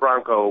Denver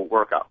Bronco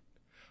workout.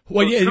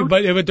 Well, yeah,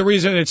 but the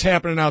reason it's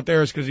happening out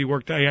there is because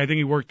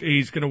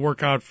he's going to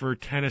work out for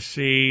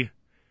Tennessee.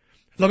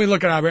 Let me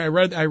look it up. I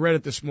read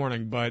it this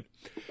morning, but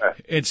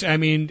it's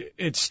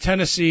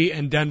Tennessee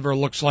and Denver.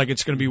 Looks like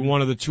it's going to be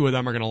one of the two of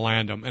them are going to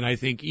land him, and I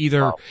think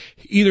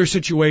either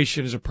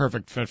situation is a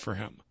perfect fit for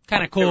him.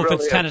 Kind of cool if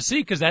it's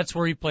Tennessee because that's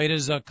where he played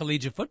his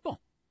collegiate football.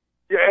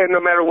 Yeah, and no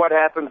matter what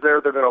happens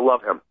there, they're going to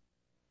love him.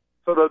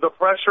 So the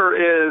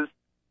pressure is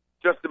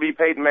just to be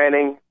Peyton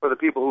Manning for the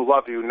people who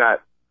love you,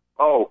 not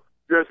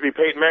you have to be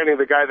Peyton Manning,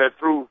 the guy that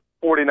threw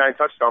 49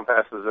 touchdown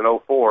passes in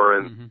 2004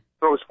 and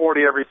throws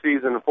 40 every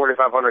season and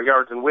 4,500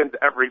 yards and wins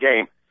every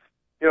game.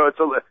 You know,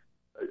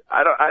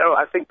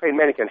 I think Peyton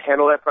Manning can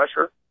handle that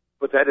pressure,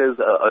 but that is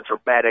a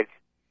dramatic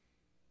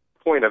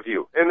point of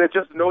view. And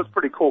it's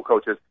pretty cool,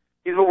 coaches.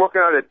 He's been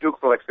working out at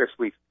Duke for like 6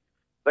 weeks.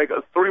 Like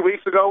 3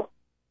 weeks ago,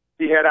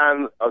 he had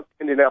on an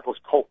Indianapolis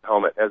Colts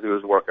helmet as he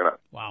was working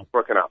out. Wow.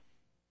 Working out.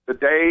 The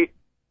day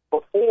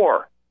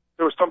before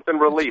There was something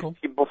released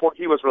before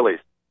he was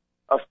released,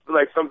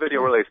 like some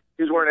video release.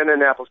 He was wearing an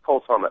Indianapolis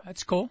Colts helmet.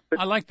 That's cool.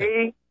 I like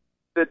that.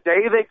 The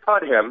day they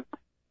cut him,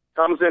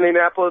 comes to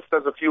Indianapolis,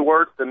 says a few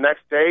words. The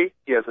next day,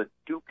 he has a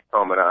Duke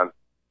helmet on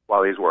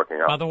while he's working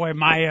out. By the way,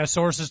 my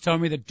sources tell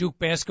me that Duke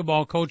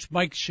basketball coach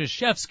Mike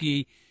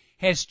Krzyzewski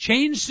has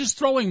changed his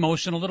throwing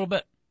motion a little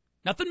bit.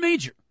 Nothing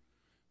major,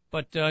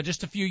 but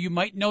just a few you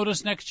might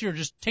notice next year,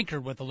 just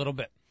tinkered with a little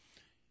bit.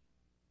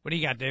 What do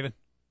you got, David?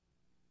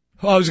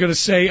 Well, I was going to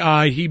say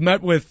he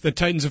met with the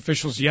Titans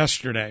officials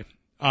yesterday.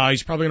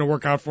 He's probably going to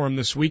work out for him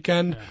this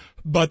weekend. Yeah.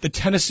 But the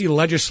Tennessee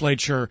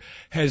legislature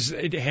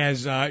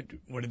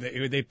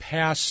they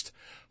passed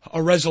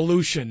a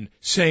resolution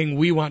saying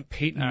we want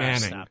Peyton Manning.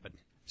 Stop it.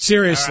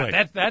 Seriously.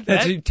 Right,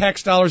 that's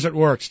tax dollars at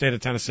work, state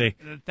of Tennessee.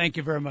 Thank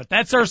you very much.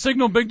 That's our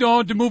signal, Big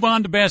Dog, to move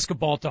on to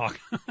basketball talk.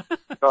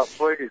 Oh,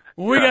 please.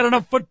 We got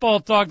enough football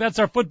talk. That's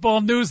our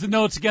football news and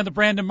notes. Again, the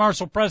Brandon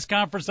Marshall press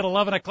conference at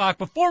 11 o'clock.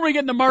 Before we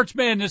get into March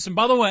Madness, and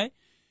by the way,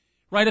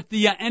 right at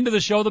the end of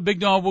the show, the Big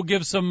Dog will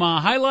give some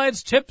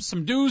highlights, tips,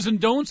 some do's and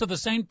don'ts of the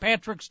St.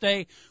 Patrick's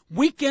Day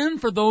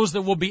weekend for those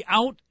that will be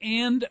out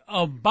and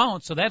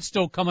about. So that's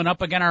still coming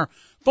up. Again, our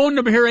phone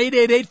number here,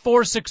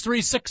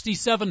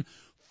 888-463-6748.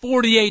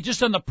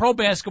 Just on the pro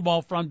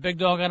basketball front, Big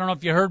Dog, I don't know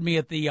if you heard me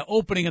at the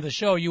opening of the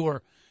show. You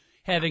were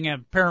having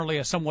apparently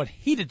a somewhat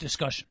heated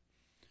discussion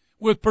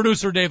with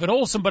producer David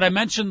Olson, but I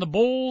mentioned the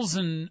Bulls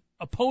and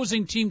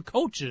opposing team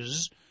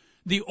coaches.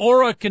 The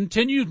aura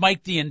continued.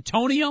 Mike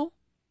D'Antonio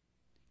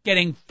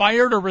getting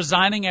fired or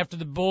resigning after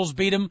the Bulls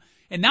beat him.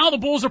 And now the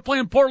Bulls are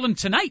playing Portland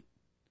tonight.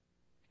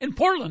 In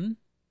Portland,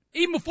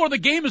 even before the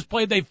game is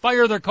played, they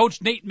fire their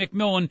coach, Nate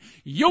McMillan.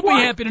 You'll be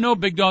happy to know,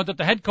 Big Dog, that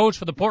the head coach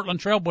for the Portland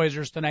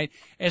Trailblazers tonight,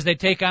 as they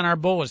take on our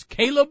Bull, is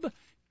Caleb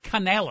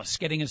Canales,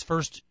 getting his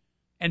first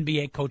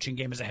NBA coaching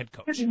game as a head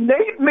coach. Did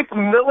Nate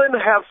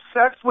McMillan have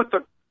sex with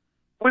the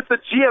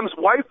GM's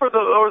wife or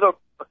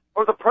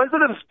the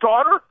president's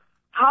daughter?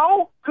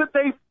 How could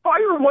they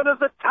fire one of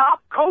the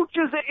top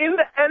coaches in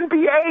the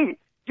NBA?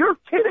 You're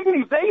kidding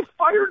me. They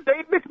fired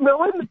Nate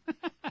McMillan?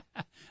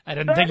 I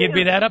didn't think you'd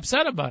be that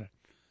upset about it.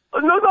 No,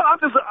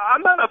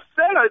 I'm not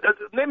upset.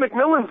 Nate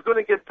McMillan's going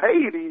to get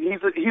paid.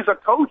 He's a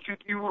coach.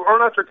 You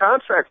earn out your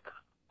contract.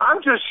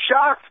 I'm just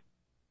shocked.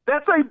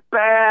 That's a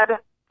bad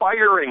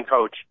firing,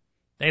 Coach.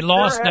 They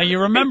lost. Now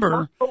you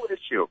remember.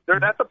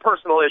 That's a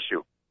personal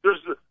issue.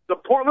 The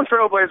Portland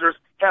Trailblazers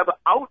have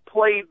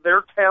outplayed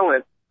their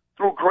talent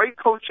through great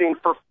coaching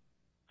for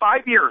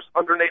 5 years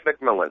under Nate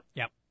McMillan.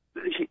 Yep.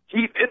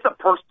 It's a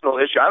personal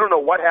issue. I don't know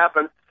what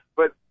happened,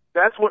 but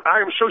that's what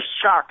I am so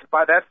shocked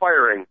by that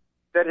firing.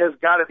 That has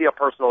got to be a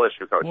personal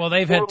issue, Coach. Well,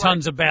 they've had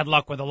tons of bad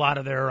luck with a lot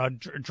of their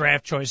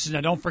draft choices. Now,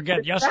 don't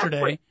forget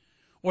yesterday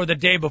or the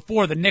day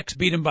before, the Knicks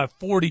beat them by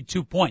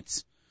 42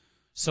 points.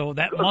 So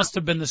that must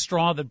have been the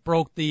straw that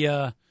broke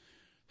the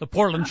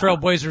Portland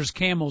Trailblazers'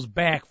 camel's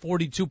back.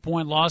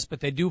 42-point loss, but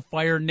they do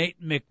fire Nate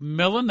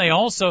McMillan.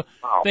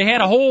 They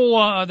had a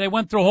whole they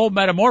went through a whole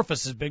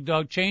metamorphosis, Big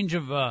Dog, change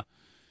of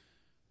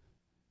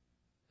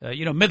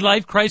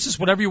midlife crisis,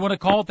 whatever you want to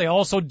call it. They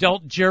also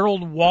dealt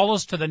Gerald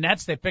Wallace to the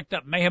Nets. They picked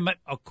up Mehmet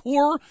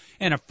Okur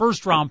and a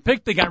first-round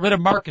pick. They got rid of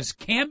Marcus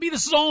Camby.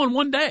 This is all in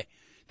one day.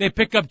 They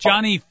pick up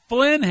Johnny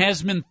Flynn,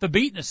 Hasman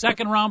Thabit, and a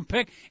second-round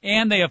pick,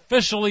 and they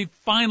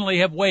finally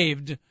have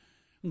waived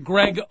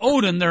Greg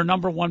Oden, their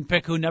number one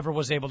pick, who never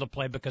was able to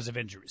play because of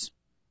injuries.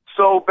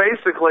 So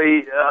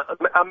basically,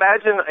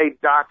 imagine a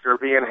doctor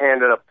being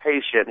handed a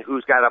patient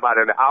who's got about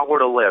an hour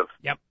to live.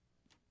 Yep.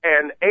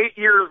 And 8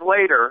 years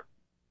later,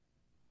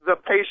 the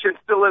patient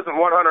still isn't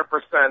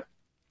 100%,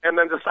 and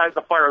then decides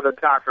to fire the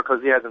doctor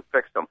because he hasn't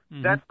fixed him.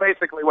 Mm-hmm. That's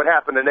basically what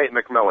happened to Nate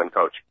McMillan,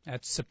 Coach.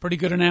 That's a pretty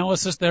good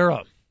analysis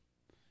thereof.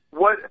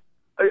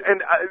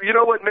 You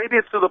know what? Maybe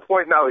it's to the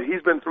point now that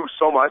he's been through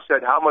so much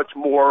that how much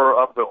more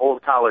of the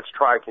old college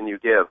try can you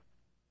give?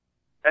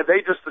 And they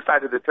just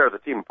decided to tear the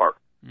team apart.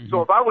 Mm-hmm.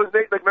 So if I was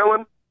Nate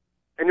McMillan,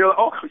 and you're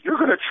like, you're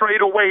going to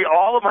trade away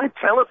all of my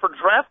talent for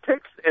draft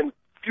picks and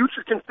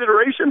future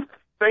considerations?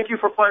 Thank you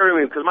for firing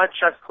me because my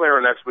check's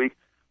clearing next week.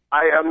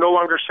 I am no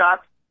longer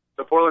shocked.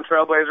 The Portland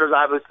Trailblazers,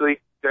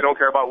 obviously, they don't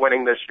care about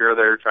winning this year.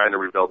 They're trying to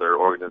rebuild their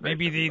organization.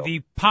 Maybe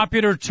the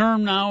popular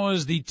term now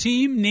is the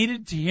team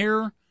needed to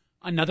hear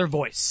another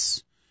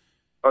voice.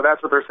 Oh,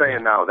 that's what they're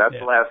saying now. That's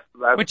the last.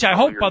 Which I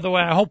hope, by the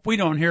way, I hope we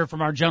don't hear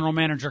from our general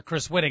manager,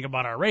 Chris Whitting,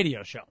 about our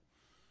radio show.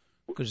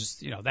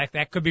 Because,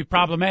 that could be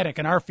problematic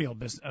in our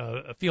field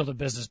of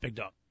business, Big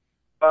Dog.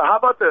 How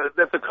about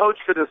if the coach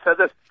could have said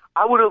this?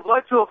 I would have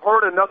liked to have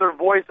heard another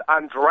voice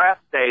on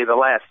draft day the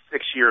last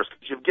 6 years.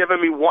 You've given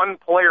me one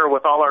player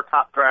with all our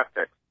top draft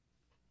picks,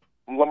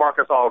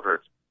 LaMarcus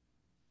Aldridge,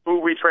 who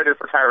we traded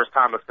for Tyrus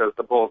Thomas because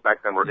the Bulls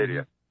back then were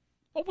idiots.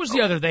 What was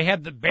the other? They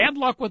had the bad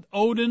luck with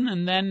Oden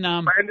and then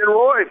Brandon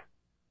Roy.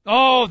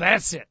 Oh,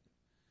 that's it.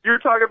 You're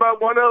talking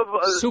about one of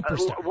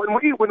superstar.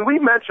 When we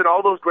mentioned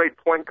all those great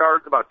point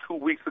guards about 2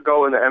 weeks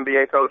ago in the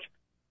NBA, Coach,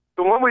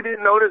 the one we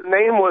didn't know his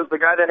name was the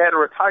guy that had to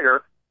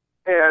retire,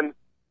 and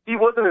he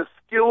wasn't as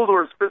skilled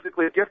or as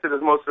physically gifted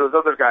as most of those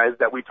other guys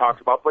that we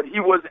talked about, but he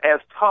was as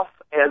tough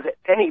as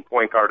any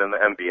point guard in the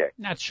NBA.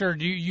 Not sure.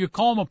 Do you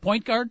call him a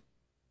point guard?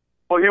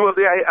 Well, he was.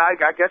 I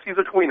guess he's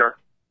a tweener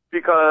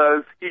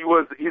because he's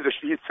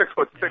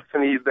 6'6",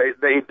 and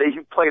he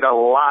played a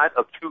lot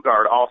of two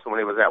guard also when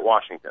he was at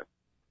Washington.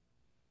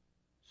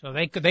 So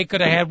they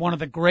could have had one of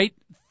the great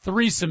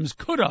threesomes,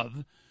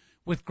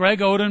 with Greg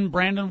Oden,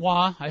 Brandon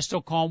Waugh. I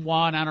still call him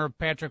Waugh in honor of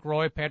Patrick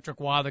Waugh,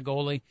 the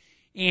goalie,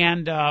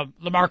 and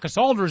LaMarcus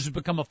Aldridge has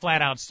become a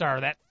flat-out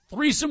star. That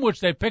threesome,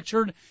 which they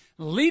pictured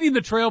leading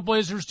the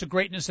Trailblazers to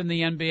greatness in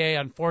the NBA,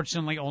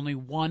 unfortunately, only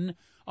one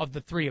of the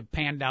three have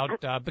panned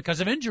out because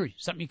of injury,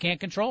 something you can't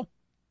control.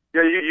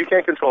 Yeah, you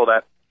can't control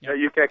that. Yeah,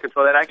 you can't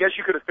control that. I guess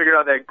you could have figured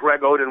out that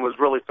Greg Oden was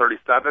really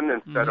 37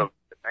 instead of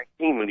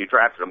 19 when you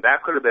drafted him.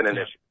 That could have been an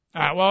issue.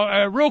 All right,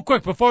 well, real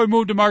quick before we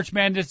move to March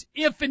Madness,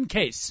 if in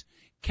case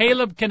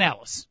Caleb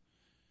Canales,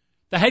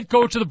 the head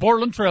coach of the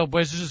Portland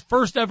Trailblazers, his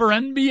first ever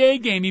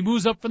NBA game, he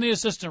moves up from the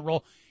assistant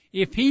role.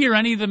 If he or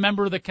any of the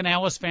member of the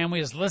Canales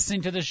family is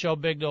listening to the show,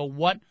 Big Doe,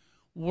 what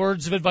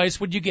words of advice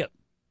would you give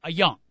a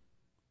young,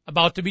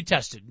 about to be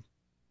tested,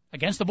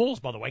 against the Bulls,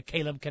 by the way,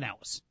 Caleb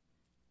Canales?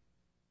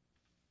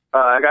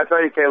 I got to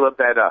tell you, Caleb,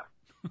 that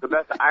the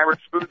best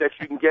Irish food that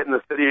you can get in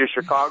the city of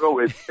Chicago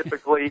is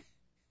typically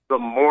the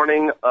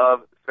morning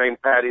of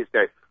St. Paddy's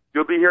Day.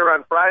 You'll be here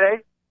on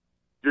Friday.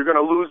 You're going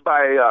to lose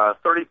by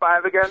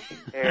 35 again,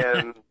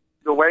 and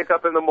you'll wake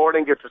up in the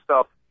morning, get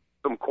yourself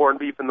some corned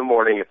beef in the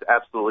morning. It's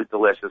absolutely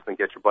delicious, and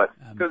get your butt.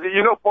 Because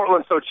you know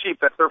Portland's so cheap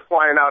that they're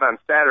flying out on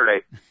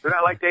Saturday. They're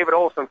not like David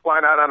Olson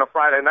flying out on a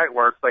Friday night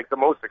where it's like the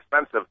most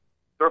expensive.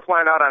 They're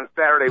flying out on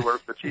Saturday where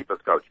it's the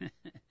cheapest, Coach.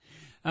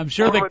 I'm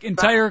sure the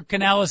entire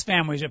Canales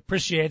family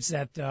appreciates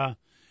that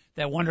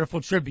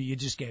wonderful tribute you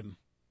just gave them.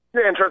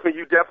 Yeah, and trust me,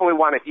 you definitely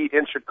want to eat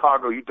in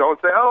Chicago. You don't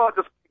say, I'll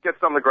just get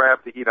something to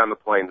grab to eat on the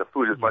plane. The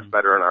food is much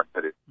better in our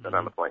city than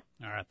on the plane.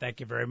 All right, thank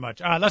you very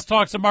much. All right, let's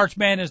talk some March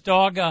Madness,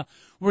 Dog.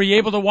 Were you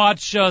able to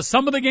watch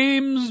some of the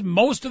games,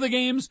 most of the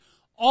games,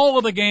 all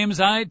of the games?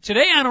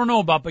 Today I don't know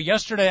about, but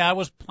yesterday I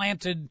was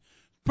planted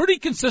pretty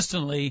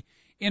consistently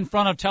in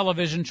front of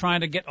television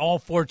trying to get all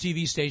four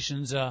TV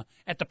stations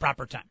at the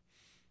proper time.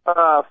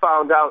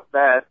 Found out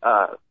that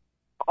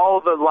all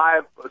the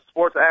live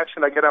sports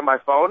action I get on my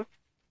phone,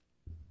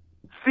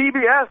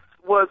 CBS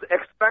was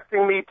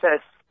expecting me to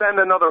spend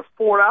another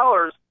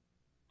 $4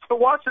 to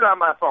watch it on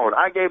my phone.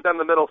 I gave them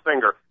the middle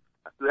finger.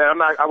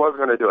 I wasn't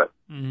going to do it.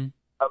 Mm-hmm.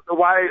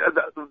 Why?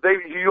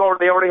 They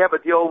already have a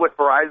deal with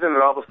Verizon,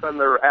 and all of a sudden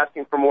they're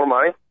asking for more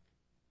money.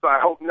 So I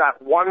hope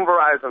not one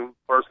Verizon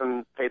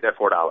person paid that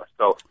 $4.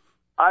 So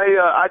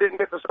I didn't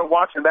get to start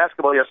watching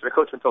basketball yesterday,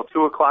 Coach, until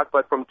 2:00.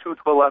 But from 2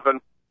 to 11,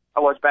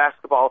 I watched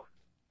basketball.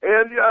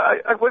 And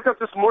I wake up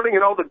this morning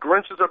and all the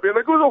Grinches are being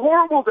like, it was a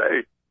horrible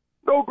day.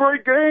 No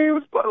great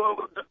games. But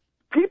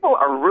people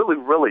are really,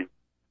 really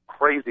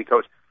crazy,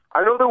 Coach.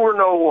 I know there were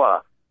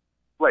no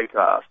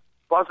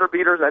buzzer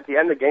beaters at the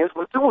end of games,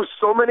 but there were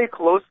so many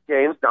close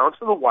games down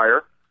to the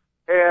wire.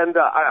 And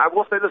I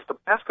will say this, the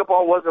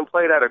basketball wasn't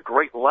played at a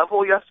great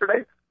level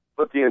yesterday,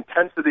 but the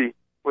intensity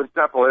was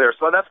definitely there.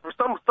 So that's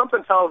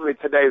something tells me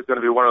today is going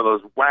to be one of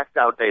those whacked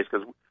out days,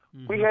 because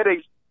we had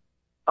an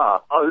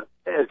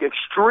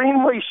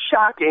extremely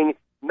shocking,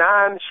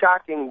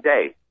 non-shocking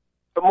day.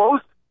 The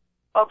most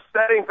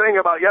upsetting thing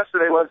about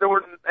yesterday was there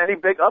weren't any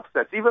big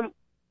upsets. There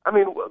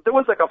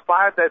was like a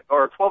 5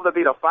 or 12 that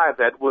beat a 5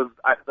 that was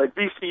like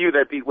VCU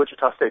that beat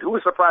Wichita State. Who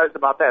was surprised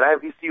about that? I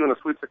have VCU in the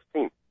Sweet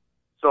 16.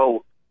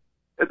 So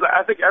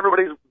I think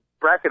everybody's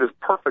bracket is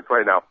perfect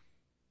right now.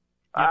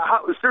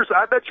 Seriously,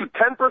 I bet you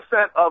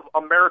 10% of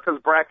America's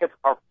brackets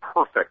are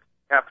perfect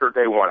after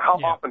day one. How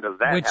often does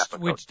that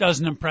happen? Which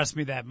doesn't impress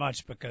me that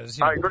much,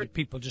 because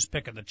people just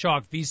picking the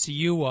chalk.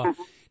 VCU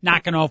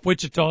knocking off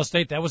Wichita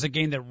State. That was a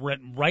game that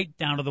went right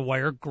down to the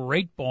wire.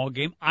 Great ball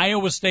game.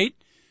 Iowa State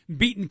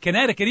beating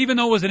Connecticut. Even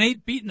though it was an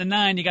 8 beating the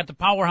 9, you got the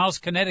powerhouse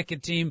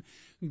Connecticut team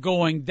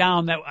going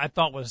down. That I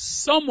thought was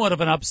somewhat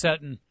of an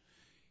upset. And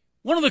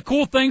one of the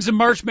cool things in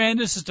March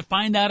Madness is to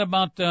find out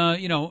about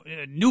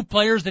new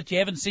players that you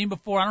haven't seen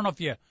before. I don't know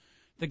if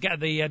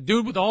the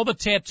dude with all the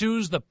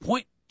tattoos, the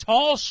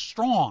tall,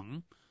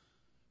 strong,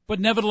 but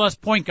nevertheless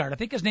point guard. I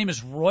think his name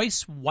is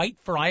Royce White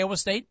for Iowa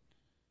State.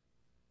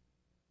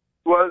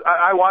 Well,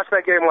 I watched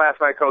that game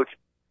last night, Coach.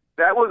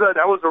 That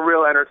was a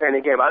real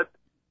entertaining game.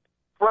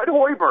 Fred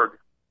Hoiberg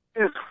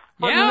is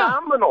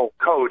phenomenal,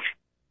 Coach.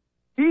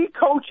 He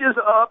coaches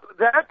up.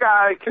 That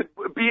guy could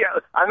be.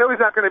 I know he's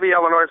not going to be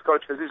Illinois'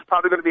 coach, because he's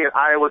probably going to be in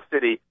Iowa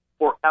City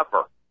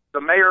forever. The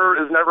mayor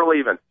is never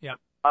leaving. Yeah.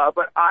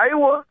 But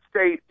Iowa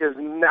State is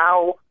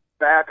now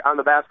back on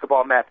the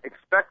basketball map.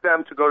 Expect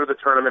them to go to the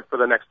tournament for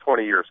the next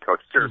 20 years,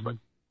 Coach. Seriously.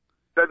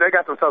 Mm-hmm. They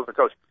got themselves a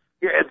coach.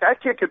 Yeah, if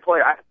that kid could play.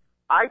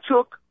 I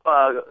took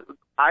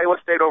Iowa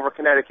State over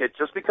Connecticut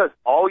just because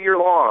all year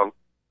long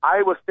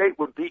Iowa State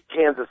would beat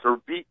Kansas or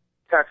beat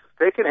Texas.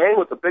 They can hang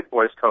with the big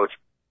boys, Coach.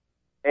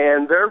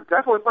 And they're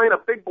definitely playing a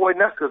big boy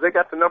next because they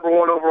got the number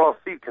 1 overall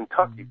seed,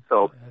 Kentucky.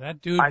 So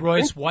that dude,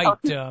 Royce White,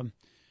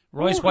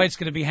 Royce White's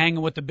going to be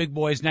hanging with the big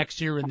boys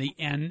next year in the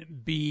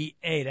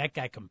NBA. That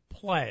guy can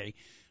play.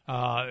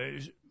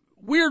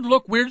 weird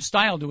look, weird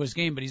style to his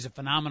game, but he's a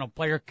phenomenal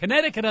player.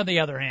 Connecticut, on the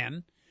other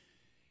hand,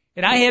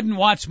 and I hadn't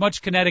watched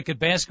much Connecticut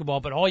basketball,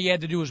 but all you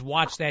had to do was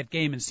watch that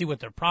game and see what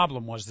their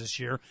problem was this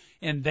year,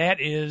 and that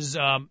is,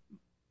 I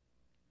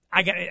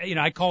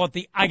call it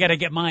the I gotta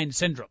get mine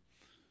syndrome.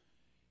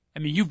 I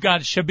mean, you've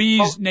got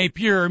Shabazz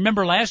Napier.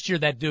 Remember last year,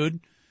 that dude,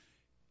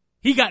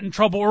 he got in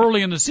trouble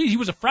early in the season. He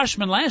was a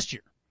freshman last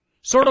year,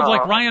 sort of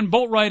like Ryan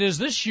Boatwright is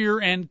this year,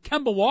 and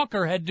Kemba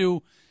Walker had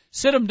to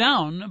sit him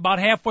down about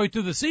halfway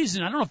through the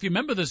season. I don't know if you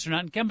remember this or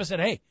not, and Kemba said,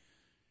 hey,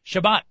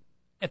 Shabbat,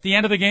 at the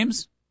end of the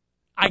games,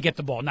 I get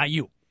the ball, not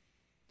you.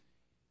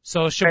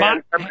 So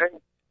Shabbat...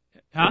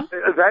 Huh?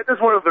 That is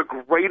one of the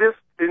greatest,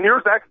 and you're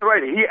exactly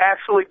right. He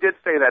actually did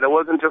say that. It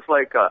wasn't just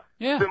like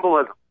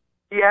symbolism.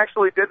 He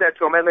actually did that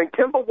to him. And then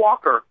Kemba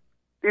Walker,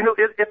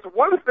 it's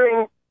one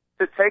thing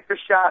to take the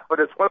shot, but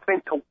it's one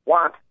thing to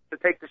want to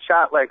take the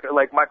shot like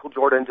Michael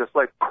Jordan just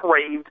like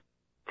craved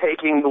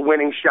taking the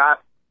winning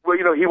shot. Well,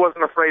 he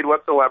wasn't afraid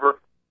whatsoever.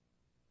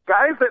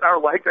 Guys that are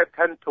like that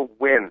tend to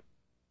win.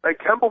 Like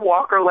Kemba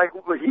Walker,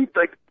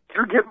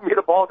 you're giving me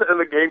the ball to end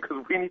the game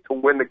because we need to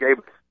win the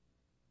game.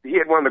 He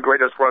had one of the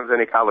greatest runs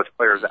any college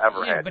players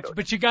ever had.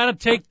 But you got to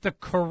take the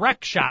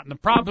correct shot. And the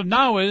problem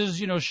now is,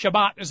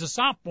 Shabbat is a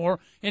sophomore,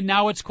 and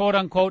now it's quote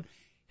unquote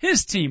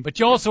his team. But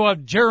you also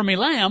have Jeremy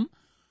Lamb,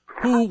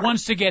 who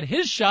wants to get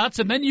his shots,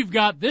 and then you've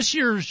got this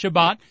year's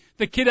Shabbat,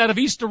 the kid out of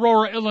East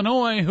Aurora,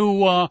 Illinois,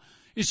 who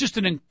is just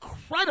an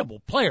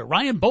incredible player.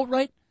 Ryan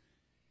Boatwright.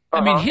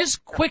 I mean, his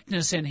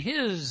quickness and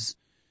his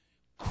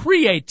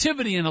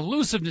creativity and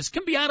elusiveness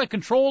can be out of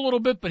control a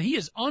little bit, but he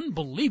is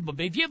unbelievable.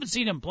 If you haven't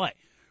seen him play,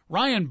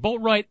 Ryan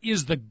Boatwright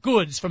is the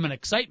goods from an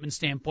excitement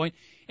standpoint,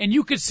 and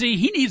you could see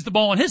he needs the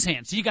ball in his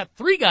hands. So you got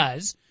three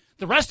guys,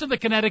 the rest of the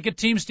Connecticut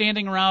team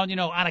standing around,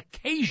 on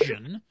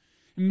occasion,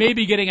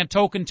 maybe getting a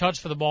token touch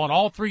for the ball, and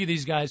all three of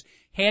these guys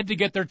had to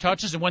get their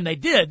touches, and when they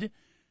did,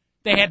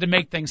 they had to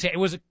make things. It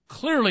was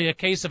clearly a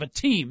case of a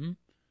team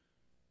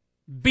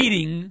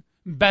beating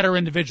better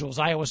individuals,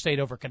 Iowa State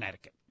over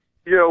Connecticut.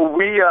 We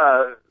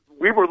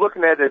were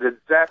looking at it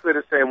exactly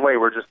the same way.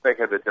 We're just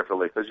thinking of it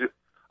differently because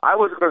I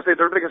was going to say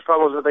their biggest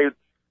problem was that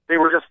they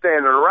were just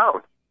standing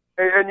around.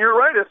 And you're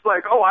right. It's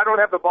like, I don't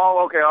have the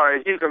ball. Okay, all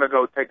right, he's going to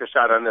go take a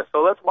shot on this.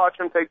 So let's watch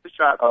him take the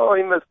shot. Oh,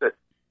 he missed it.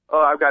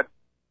 I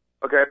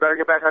better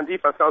get back on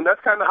defense. And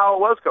that's kind of how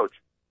it was, Coach.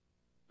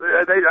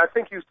 I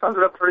think you summed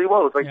it up pretty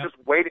well. It's like just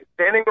waiting,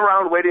 standing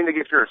around waiting to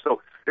get yours.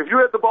 So if you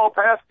had the ball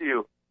passed to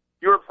you,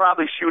 you were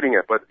probably shooting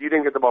it, but you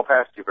didn't get the ball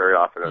passed to you very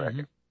often in that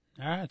game.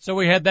 All right, so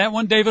we had that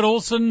one. David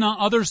Olson,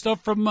 other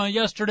stuff from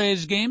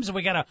yesterday's games, and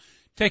we got to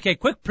take a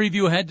quick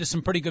preview ahead to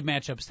some pretty good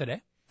matchups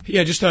today.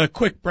 Yeah, just a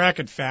quick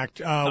bracket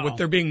fact. With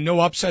there being no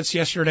upsets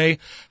yesterday,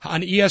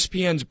 on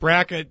ESPN's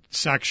bracket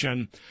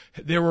section,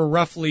 there were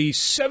roughly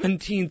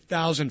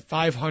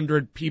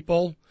 17,500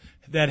 people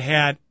that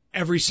had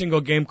every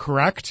single game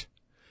correct.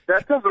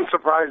 That doesn't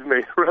surprise me,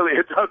 really.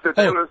 It doesn't.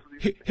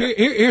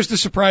 Here's the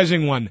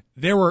surprising one.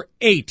 There were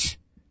eight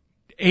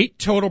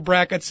total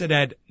brackets that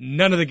had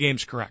none of the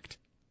games correct.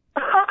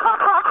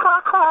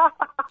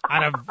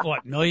 Out of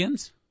what,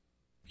 millions?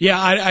 Yeah,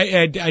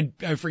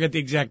 I forget the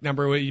exact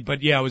number,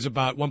 but yeah, it was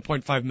about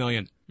 1.5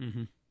 million.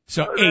 Mm-hmm.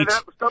 So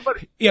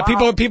 8.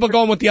 People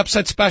going with the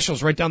upset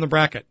specials right down the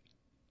bracket.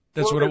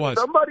 That's what it was.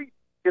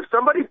 If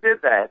somebody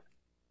did that,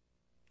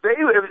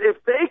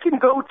 if they can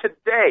go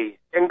today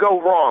and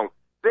go wrong,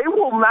 they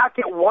will not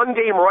get one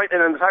game right in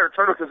an entire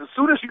tournament because as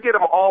soon as you get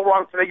them all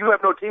wrong today, you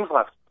have no teams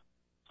left.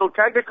 So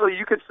technically,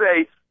 you could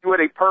say you had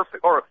a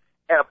perfect or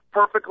a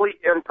perfectly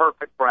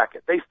imperfect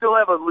bracket. They still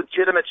have a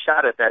legitimate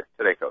shot at that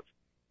today, Coach.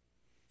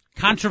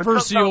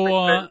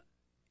 Controversial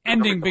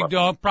ending, Big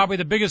Dog. Probably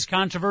the biggest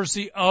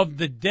controversy of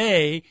the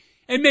day,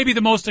 and maybe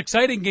the most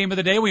exciting game of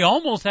the day. We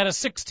almost had a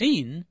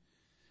 16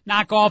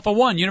 knock off a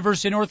 1.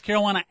 University of North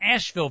Carolina,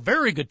 Asheville.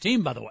 Very good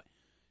team, by the way.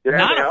 Yeah,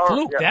 not a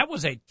fluke. Yeah. That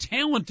was a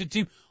talented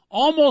team.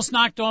 Almost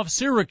knocked off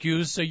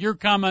Syracuse. So your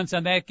comments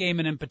on that game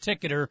and in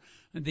particular,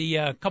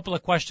 the couple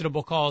of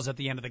questionable calls at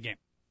the end of the game.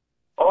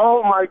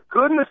 Oh my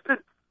goodness!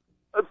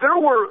 There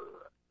was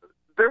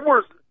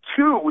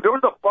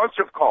a bunch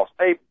of calls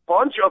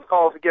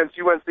against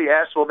UNC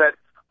Asheville that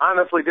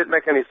honestly didn't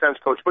make any sense,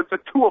 Coach. But the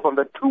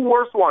two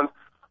worst ones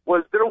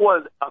there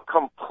was a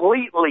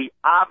completely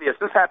obvious.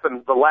 This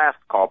happened the last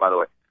call, by the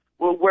way,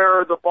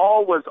 where the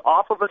ball was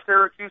off of a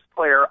Syracuse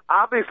player,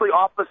 obviously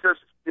off the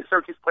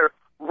Syracuse player,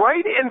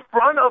 right in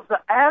front of the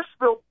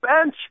Asheville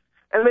bench,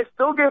 and they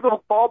still gave the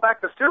ball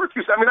back to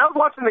Syracuse. I mean, I was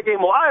watching the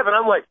game live, and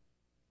I'm like,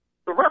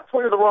 the ref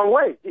pointed the wrong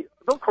way.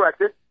 They'll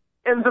correct it.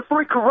 And the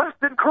three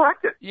didn't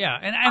correct it. Yeah,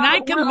 and I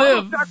can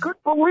live. I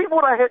couldn't believe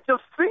what I had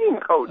just seen,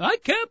 Coach. I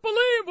can't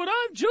believe what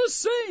I've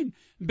just seen.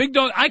 Big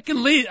Dog, I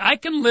can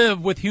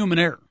live with human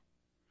error.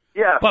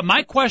 Yeah. But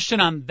my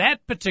question on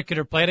that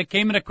particular play, it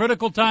came at a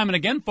critical time, and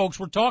again, folks,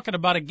 we're talking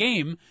about a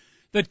game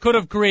that could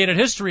have created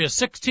history. A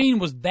 16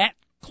 was that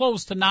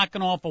close to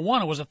knocking off a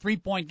 1. It was a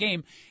 3-point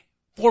game,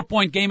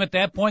 4-point game at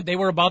that point. They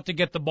were about to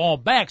get the ball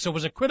back, so it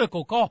was a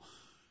critical call.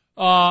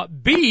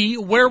 B,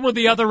 where were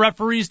the other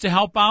referees to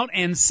help out?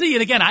 And C,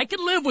 and again, I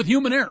can live with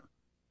human error.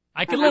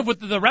 I can live with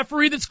the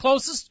referee that's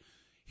closest.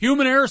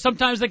 Human error,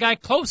 sometimes the guy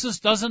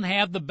closest doesn't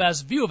have the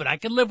best view of it. I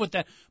can live with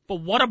that.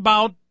 But what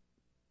about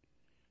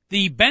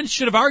the bench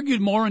should have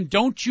argued more, and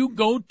don't you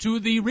go to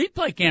the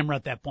replay camera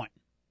at that point?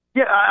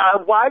 Yeah,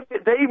 why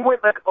they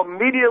went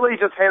immediately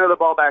just handed the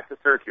ball back to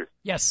Syracuse.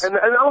 Yes. And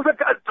I was like,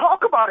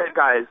 talk about it,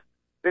 guys.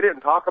 They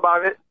didn't talk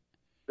about it.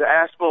 The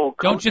Asheville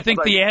coach, don't you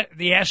think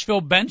the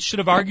Asheville bench should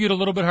have argued a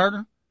little bit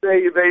harder?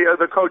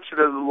 The coach should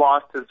have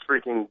lost his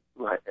freaking.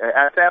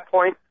 At that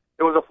point,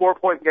 it was a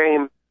 4-point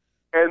game,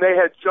 and they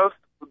had just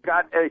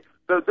got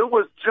there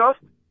was just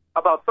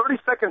about 30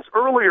 seconds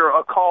earlier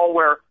a call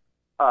where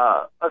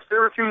a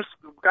Syracuse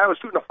guy was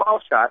shooting a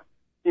foul shot.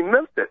 He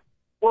missed it.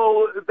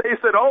 Well, they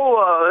said,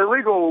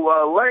 illegal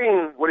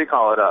lane. What do you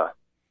call it?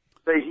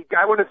 The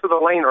guy went into the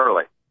lane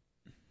early.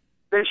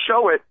 They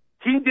show it.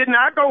 He did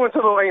not go into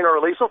the lane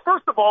early. So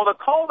first of all, to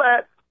call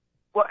that.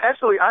 Well,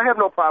 actually, I have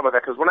no problem with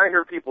that because when I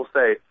hear people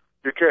say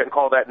you can't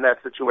call that in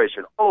that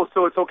situation,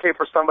 so it's okay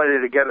for somebody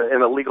to get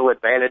an illegal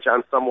advantage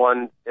on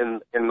someone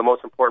in the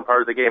most important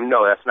part of the game.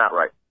 No, that's not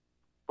right.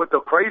 But the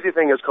crazy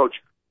thing is, Coach,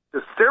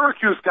 the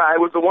Syracuse guy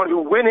was the one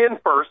who went in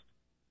first.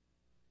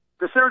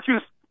 The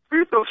Syracuse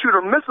free throw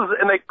shooter misses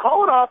it, and they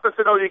call it off and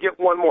said, you get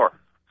one more.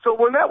 So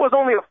when that was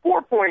only a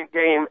 4-point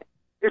game,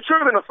 it should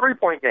have been a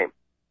 3-point game.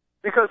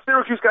 Because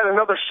Syracuse got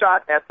another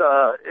shot at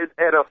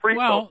a free throw.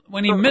 Well,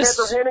 when he missed,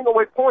 they're handing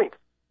away points.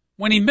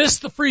 When he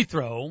missed the free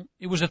throw,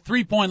 it was a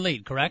 3-point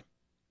lead, correct?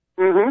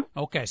 Mm-hmm.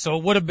 Okay, so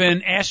it would have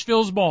been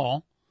Asheville's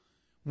ball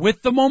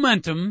with the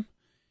momentum,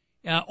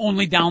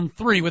 only down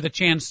 3 with a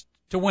chance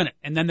to win it,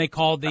 and then they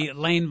called the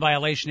lane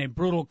violation a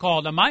brutal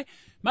call. Now, my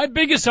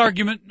biggest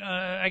argument,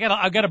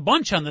 I've got a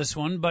bunch on this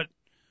one, but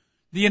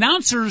the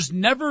announcers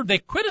they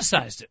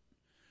criticized it,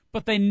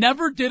 but they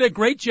never did a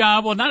great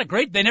job. Well, not a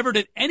great, they never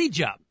did any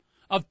job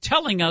of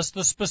telling us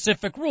the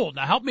specific rule.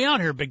 Now, help me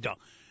out here, Big Dog.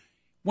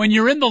 When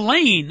you're in the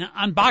lane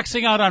on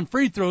boxing out on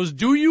free throws,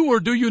 do you or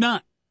do you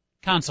not,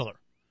 Consular,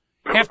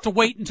 have to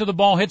wait until the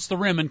ball hits the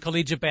rim in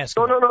collegiate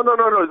basketball?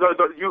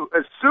 No. You,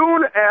 as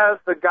soon as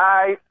the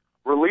guy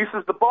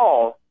releases the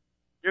ball,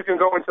 you can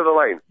go into the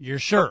lane. You're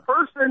sure? The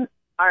person,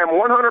 I am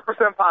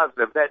 100%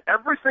 positive that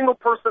every single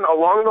person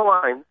along the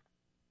line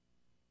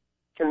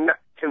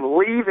can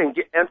leave and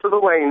enter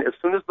the lane as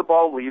soon as the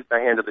ball leaves the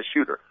hand of the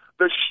shooter.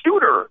 The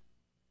shooter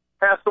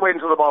has to wait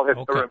until the ball hits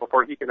the rim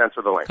before he can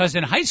enter the lane. Because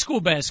in high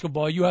school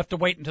basketball, you have to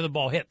wait until the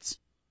ball hits.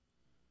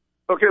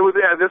 Okay, well,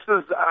 yeah, this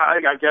is,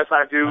 I guess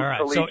I do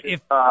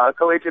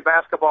collegiate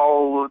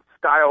basketball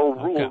style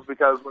rules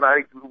because when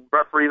I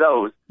referee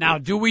those. Now,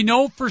 do we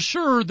know for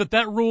sure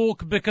that rule,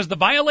 because the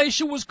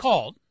violation was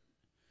called,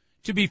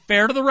 to be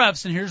fair to the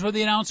refs, and here's where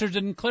the announcers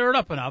didn't clear it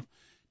up enough,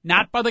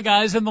 not by the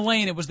guys in the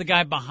lane, it was the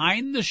guy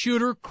behind the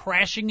shooter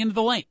crashing into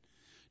the lane.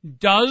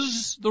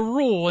 Does the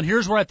rule, and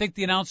here's where I think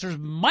the announcers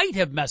might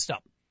have messed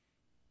up,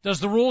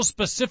 does the rule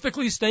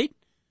specifically state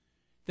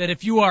that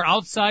if you are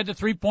outside the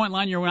 3-point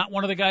line, you're not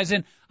one of the guys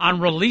in, on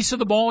release of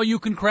the ball, you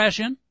can crash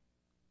in?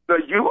 So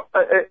if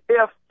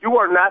you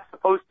are not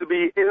supposed to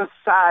be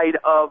inside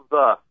of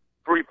the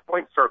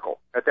 3-point circle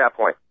at that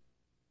point.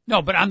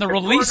 No, but on the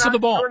release of the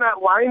ball. If you're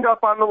not lined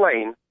up on the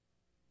lane,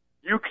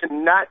 you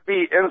cannot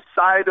be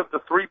inside of the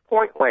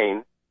 3-point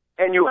lane,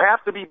 and you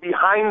have to be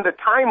behind the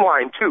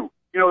timeline too.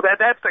 You know,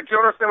 that's like, you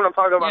understand what I'm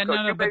talking about?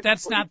 Yeah, no, but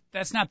that's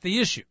not the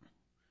issue.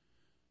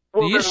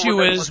 The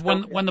issue is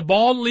when the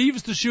ball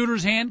leaves the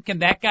shooter's hand, can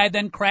that guy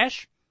then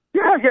crash?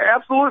 Yeah,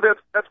 absolutely.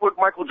 That's what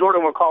Michael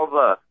Jordan would call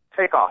the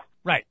takeoff.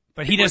 Right,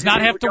 but he does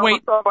not have to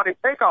wait. Somebody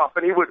take off,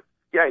 and he would.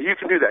 Yeah, you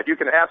can do that. You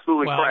can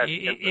absolutely crash.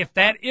 If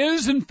that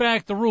is in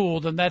fact the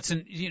rule, then that's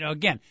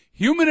again,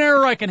 human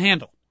error I can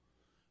handle,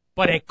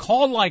 but a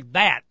call like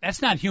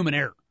that's not human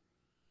error.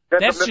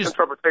 That's a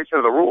misinterpretation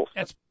of the rules.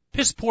 That's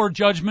piss poor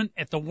judgment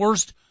at the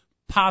worst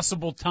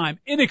possible time,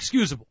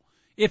 inexcusable.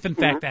 If, in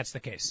fact, that's the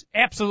case.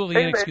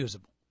 Absolutely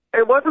inexcusable.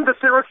 It wasn't the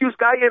Syracuse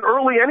guy in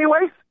early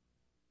anyways.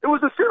 It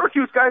was the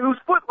Syracuse guy whose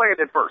foot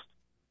landed first.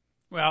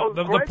 Well,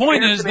 the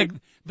point is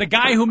the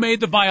guy who made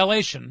the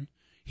violation,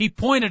 he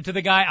pointed to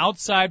the guy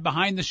outside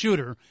behind the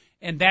shooter,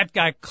 and that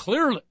guy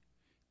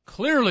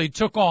clearly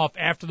took off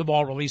after the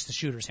ball released the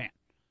shooter's hand.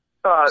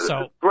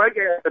 Greg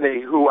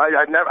Anthony, who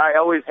I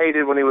always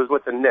hated when he was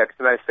with the Knicks,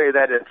 and I say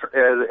that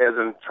as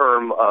in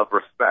term of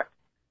respect,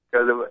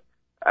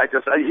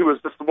 because he was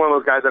just one of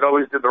those guys that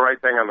always did the right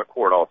thing on the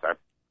court all the time.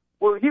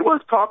 Well, he was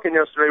talking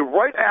yesterday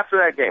right after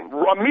that game,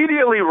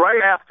 immediately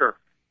right after,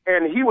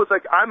 and he was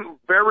like, I'm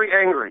very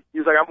angry.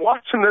 He's like, I'm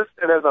watching this,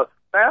 and as a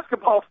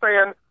basketball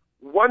fan,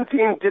 one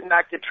team did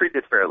not get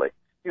treated fairly.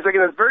 He's like,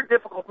 and it's very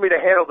difficult for me to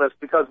handle this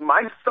because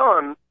my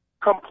son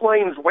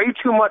complains way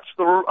too much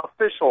to the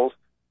officials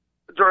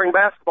during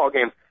basketball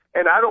games,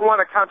 and I don't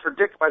want to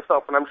contradict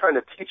myself when I'm trying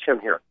to teach him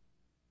here.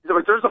 He's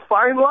like, there's a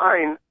fine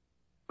line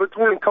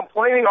between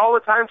complaining all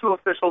the time to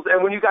officials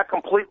and when you got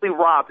completely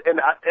robbed, and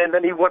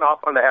then he went off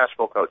on the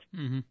Asheville coach.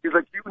 Mm-hmm. He's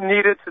like, you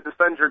needed to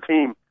defend your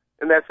team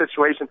in that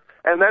situation,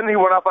 and then he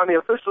went off on the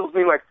officials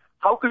being like,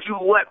 how could you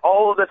let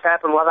all of this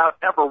happen without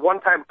ever one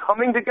time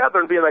coming together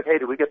and being like, hey,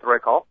 did we get the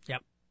right call?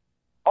 Yep.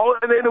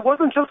 And it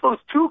wasn't just those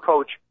two,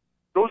 Coach.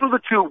 Those were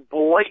the two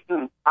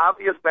blatant,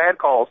 obvious bad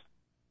calls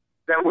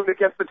that went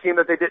against the team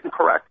that they didn't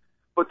correct.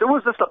 But there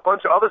was just a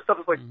bunch of other stuff.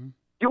 It's like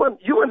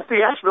UNC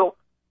Asheville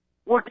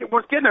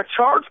was getting a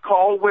charge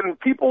call when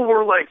people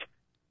were like,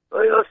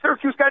 a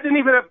Syracuse guy didn't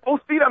even have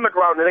both feet on the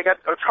ground, and they got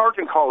a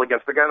charging call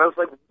against the guy. And I was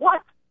like,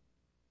 what?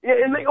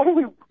 Yeah, and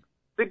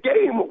the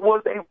game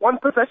was a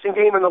one-possession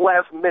game in the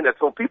last minute.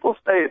 So people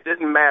say it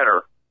didn't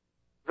matter.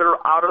 They're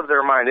out of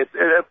their mind. It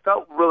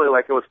felt really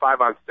like it was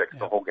 5-on-6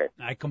 the whole game.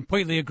 I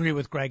completely agree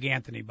with Greg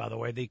Anthony, by the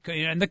way.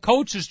 And the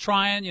coach is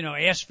trying,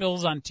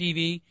 Asheville's on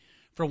TV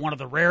for one of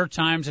the rare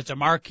times. It's a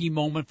marquee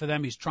moment for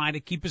them. He's trying to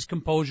keep his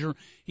composure.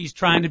 He's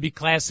trying to be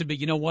classy, but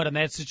you know what? In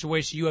that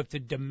situation, you have to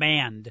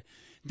demand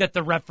that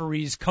the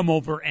referees come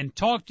over and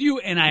talk to you.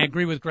 And I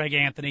agree with Greg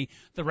Anthony.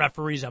 The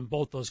referees on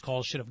both those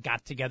calls should have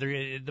got together.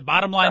 The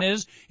bottom line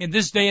is, in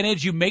this day and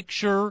age, you make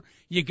sure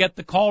you get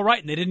the call right.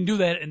 And they didn't do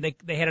that, and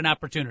they had an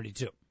opportunity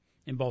to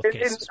in both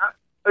cases.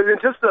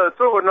 And just to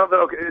throw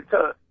another,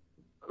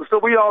 so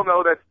we all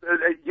know that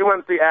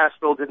UNC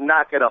Asheville did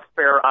not get a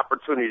fair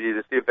opportunity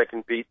to see if they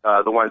can beat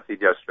the 1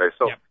 seed yesterday.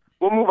 So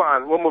we'll move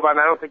on.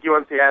 I don't think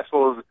UNC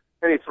Asheville is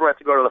any threat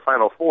to go to the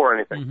Final Four or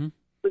anything. Mm-hmm.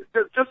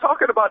 Just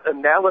talking about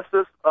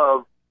analysis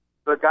of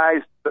the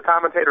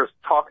commentators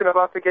talking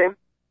about the game,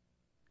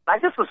 I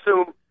just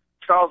assumed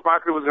Charles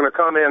Barkley was going to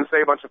come in,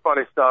 say a bunch of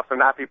funny stuff, and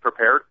not be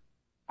prepared.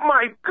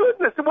 My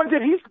goodness, when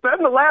did he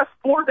spend the last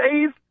 4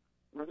 days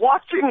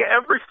watching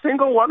every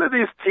single one of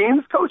these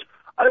teams, Coach?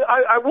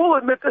 I will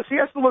admit this. He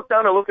has to look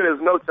down and look at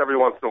his notes every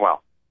once in a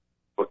while.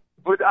 But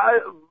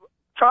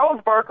Charles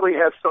Barkley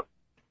has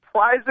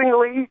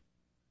surprisingly,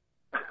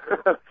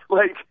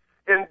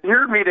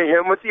 endeared me to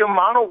him with the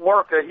amount of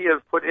work that he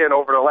has put in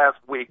over the last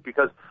week,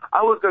 because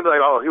I was going to be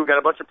like, we got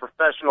a bunch of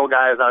professional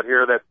guys out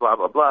here that blah,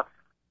 blah, blah.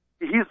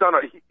 He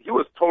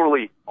was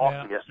totally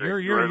awesome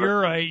yesterday.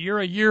 You're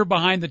a year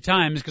behind the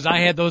times, because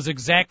I had those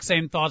exact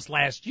same thoughts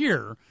last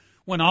year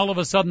when all of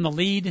a sudden the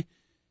lead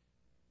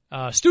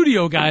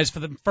studio guys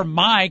for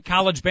my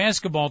college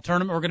basketball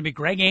tournament were going to be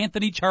Greg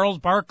Anthony, Charles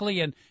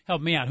Barkley, and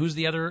help me out. Who's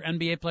the other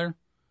NBA player?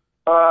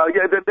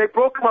 They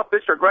broke them up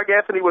this year. Greg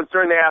Anthony was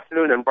during the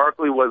afternoon, and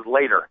Barkley was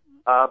later.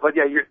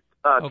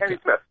 Kenny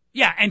Smith.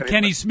 Yeah, and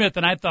Kenny Smith.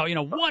 And I thought,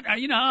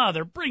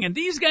 they're bringing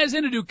these guys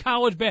in to do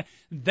college basketball.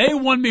 They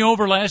won me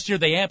over last year.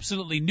 They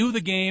absolutely knew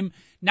the game,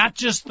 not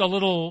just the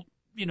little,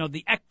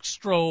 the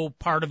extra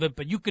part of it,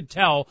 but you could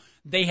tell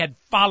they had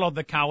followed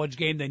the college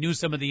game. They knew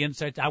some of the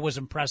insights. I was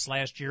impressed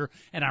last year,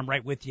 and I'm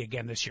right with you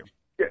again this year.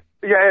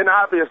 Yeah, and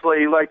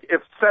obviously,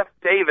 if Seth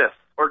Davis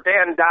or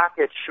Dan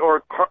Dockich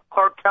or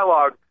Clark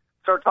Kellogg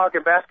start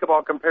talking college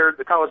basketball compared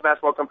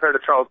to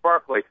Charles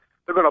Barkley,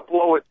 they're going to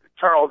blow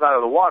Charles out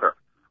of the water.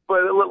 But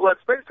let's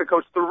face it,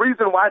 Coach, the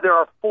reason why there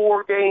are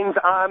 4 games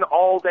on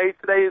all day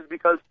today is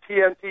because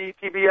TNT,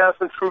 TBS,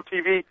 and True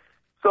TV.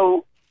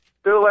 So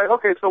they're like,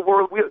 okay, so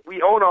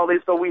we own all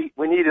these, so we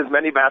need as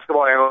many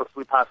basketball analysts as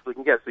we possibly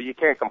can get. So you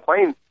can't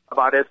complain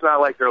about it. It's not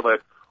like they're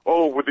like,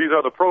 these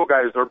other pro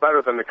guys are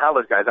better than the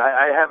college guys.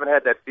 I haven't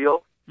had that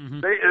feel.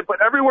 Mm-hmm.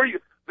 But everywhere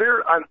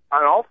they're on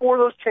all 4 of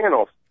those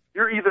channels,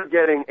 you're either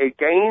getting a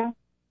game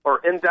or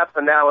in-depth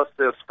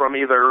analysis from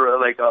either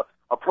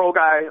a pro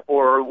guy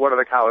or one of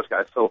the college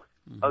guys. So,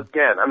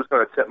 again, I'm just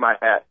going to tip my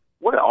hat.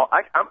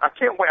 I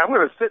can't wait. I'm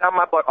going to sit on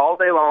my butt all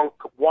day long,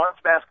 watch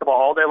basketball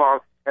all day long,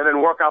 and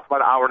then work out for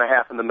about an hour and a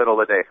half in the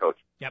middle of the day, Coach.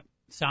 Yep.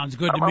 Sounds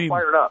good to me. I'm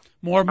fired up.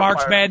 More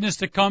March Madness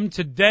to come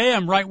today.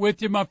 I'm right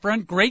with you, my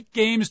friend. Great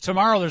games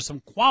tomorrow. There's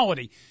some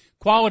quality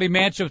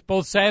matchups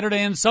both Saturday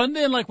and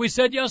Sunday. And like we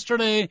said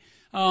yesterday,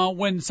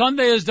 when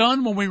Sunday is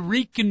done, when we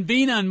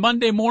reconvene on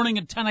Monday morning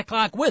at 10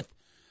 o'clock with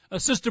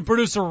assistant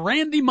producer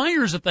Randy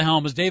Myers at the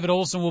helm, as David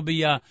Olson will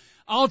be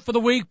out for the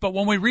week. But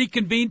when we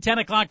reconvene 10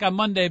 o'clock on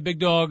Monday, Big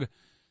Dog,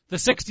 the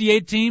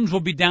 68 teams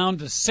will be down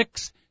to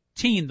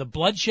 16. The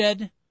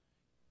bloodshed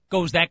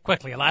goes that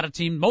quickly.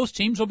 Most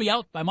teams will be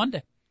out by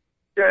Monday.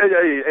 Yeah,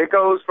 it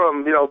goes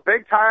from,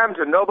 big time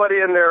to nobody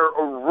in there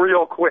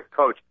real quick,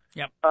 Coach.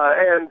 Yep.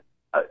 And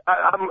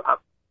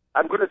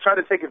I'm going to try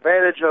to take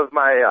advantage of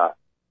my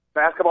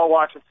basketball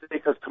watching today,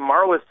 because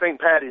tomorrow is St.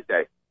 Patty's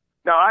Day.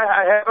 Now,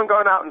 I haven't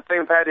gone out on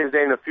St. Patty's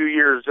Day in a few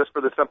years, just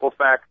for the simple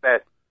fact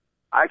that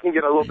I can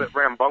get a little bit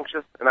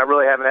rambunctious, and I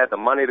really haven't had the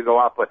money to go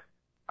out. But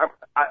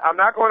I'm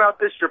not going out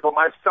this year, but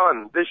my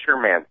son, this year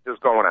man, is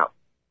going out.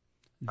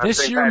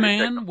 This year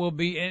man will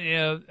be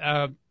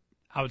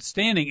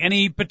outstanding.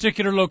 Any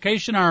particular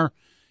location our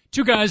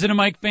Two Guys and a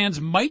Mic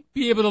fans might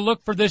be able to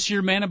look for This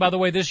Year Man? And by the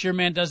way, This Year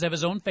Man does have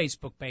his own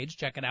Facebook page.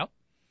 Check it out.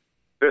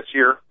 This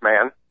Year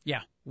Man.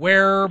 Yeah.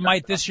 Where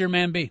might This Year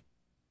Man be?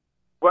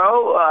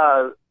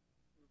 Well,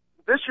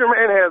 This Year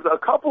Man has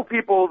a couple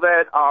people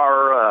that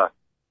are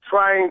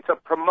trying to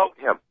promote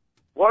him.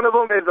 One of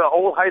them is an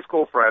old high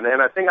school friend,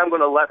 and I think I'm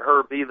going to let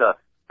her be the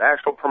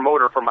actual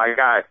promoter for my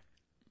guy.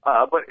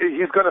 But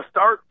he's going to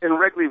start in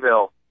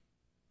Wrigleyville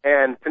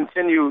and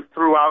continue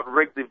throughout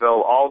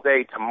Wrigleyville all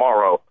day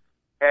tomorrow.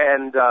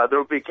 And there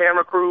will be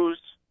camera crews.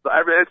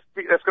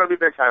 It's going to be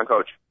big time,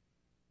 Coach.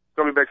 It's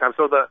going to be big time.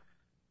 So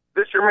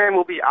this year man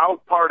will be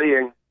out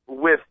partying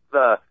with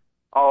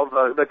all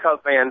the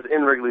Cub fans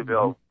in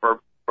Wrigleyville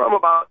from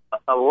about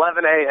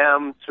 11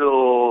 a.m.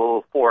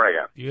 till 4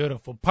 a.m.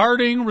 Beautiful.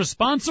 Partying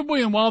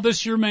responsibly, and while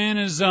this year man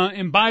is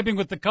imbibing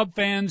with the Cub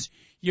fans,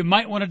 you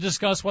might want to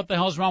discuss what the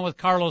hell's wrong with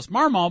Carlos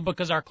Marmol,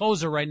 because our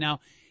closer right now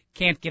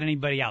can't get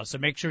anybody out. So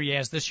make sure you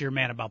ask this year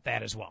man about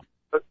that as well.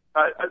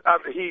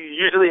 He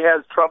usually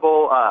has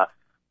trouble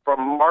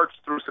from March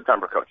through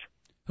September, Coach.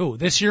 Who,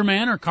 this year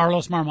man or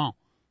Carlos Marmol?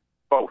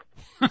 Both.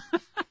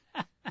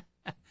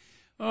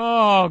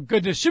 Oh,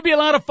 goodness. Should be a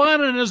lot of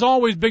fun. And as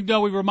always, Big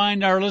Dog, we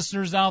remind our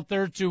listeners out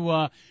there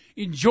to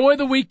enjoy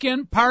the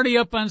weekend, party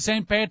up on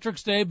St.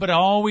 Patrick's Day, but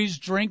always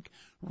drink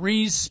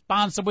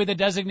responsibly. The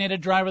designated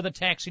driver, the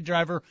taxi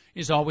driver,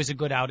 is always a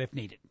good out if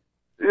needed.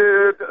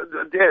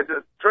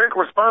 Drink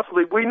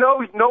responsibly. We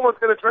know no one's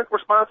going to drink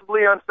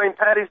responsibly on St.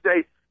 Patty's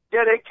Day.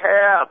 Get a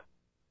cab.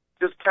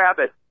 Just cab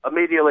it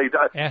immediately.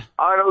 Yeah.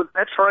 I know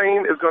that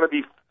train is going to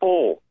be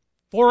full.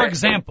 For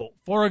example,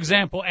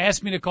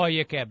 ask me to call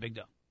you a cab, Big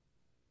Dog.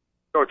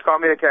 Coach, call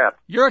me a cab.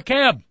 You're a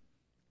cab.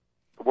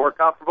 Work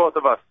out for both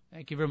of us.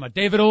 Thank you very much.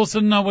 David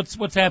Olson,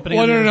 what's happening?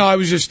 Well, no. I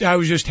was just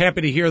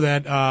happy to hear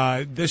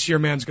that this year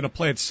man's going to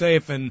play it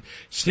safe and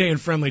stay in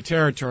friendly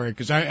territory,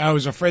 because I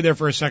was afraid there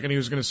for a second he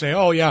was going to say,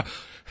 oh yeah,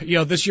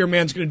 this year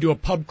man's going to do a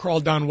pub crawl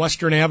down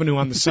Western Avenue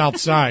on the south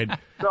side.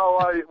 So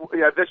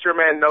this year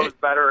man knows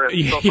better.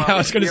 And I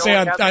was going to say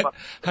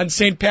on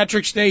St.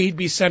 Patrick's Day he'd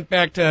be sent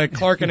back to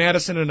Clark and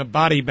Addison in a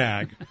body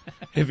bag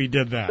if he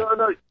did that.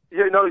 No.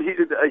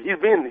 He's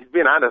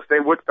being honest. They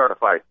would start a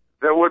fight.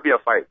 There would be a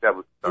fight. That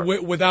would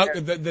start. Without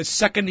the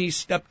second he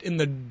stepped in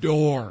the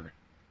door.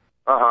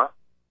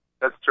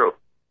 That's true.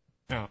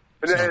 Yeah.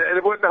 And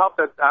it wouldn't help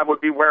that I would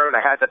be wearing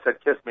a hat that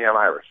said "Kiss me, I'm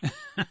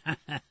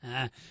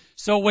Irish."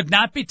 So would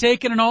not be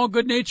taken in all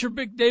good nature,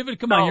 Big David.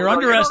 Come on, you're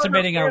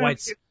underestimating our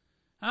whites.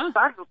 Huh?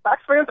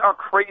 Sox fans are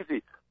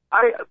crazy.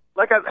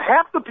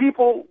 Half the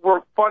people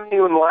were funny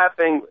and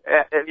laughing,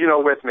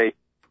 with me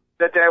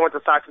that day I went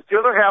to Sox. The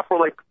other half were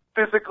like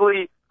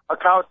physically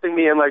accosting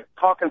me and like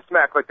talking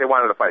smack like they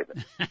wanted to fight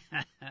me.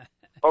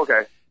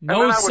 Okay.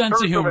 No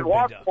sense of humor. And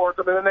walk towards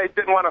them, and then they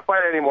didn't want to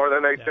fight anymore.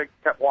 Then they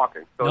kept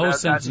walking. So no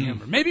sense of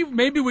humor.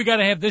 Maybe we got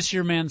to have this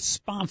year man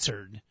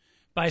sponsored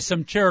by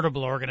some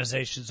charitable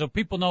organization so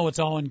people know it's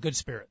all in good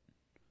spirit.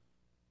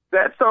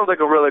 That sounds like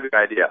a really good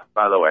idea,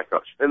 by the way,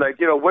 Coach. And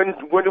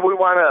when do we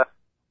want to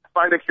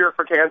find a cure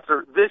for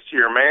cancer? This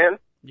year, man.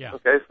 Yeah.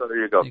 Okay, so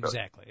there you go.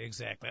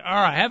 Exactly. All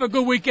right, have a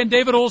good weekend.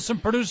 David Olson,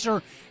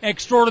 producer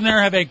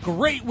extraordinaire. Have a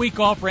great week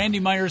off. Randy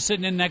Myers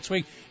sitting in next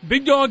week.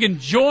 Big Dog,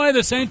 enjoy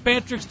the St.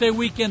 Patrick's Day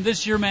weekend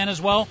this year, man,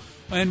 as well.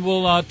 And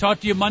we'll talk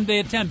to you Monday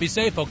at 10. Be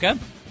safe, okay?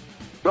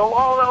 Go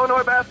all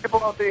Illinois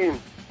basketball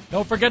team.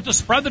 Don't forget to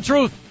spread the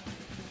truth.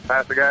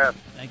 Pass the gas.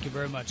 Thank you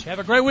very much. Have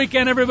a great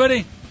weekend,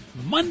 everybody.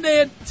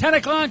 Monday at 10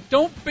 o'clock.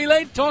 Don't be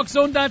late.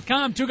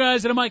 TalkZone.com. Two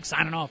guys and a mic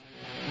signing off.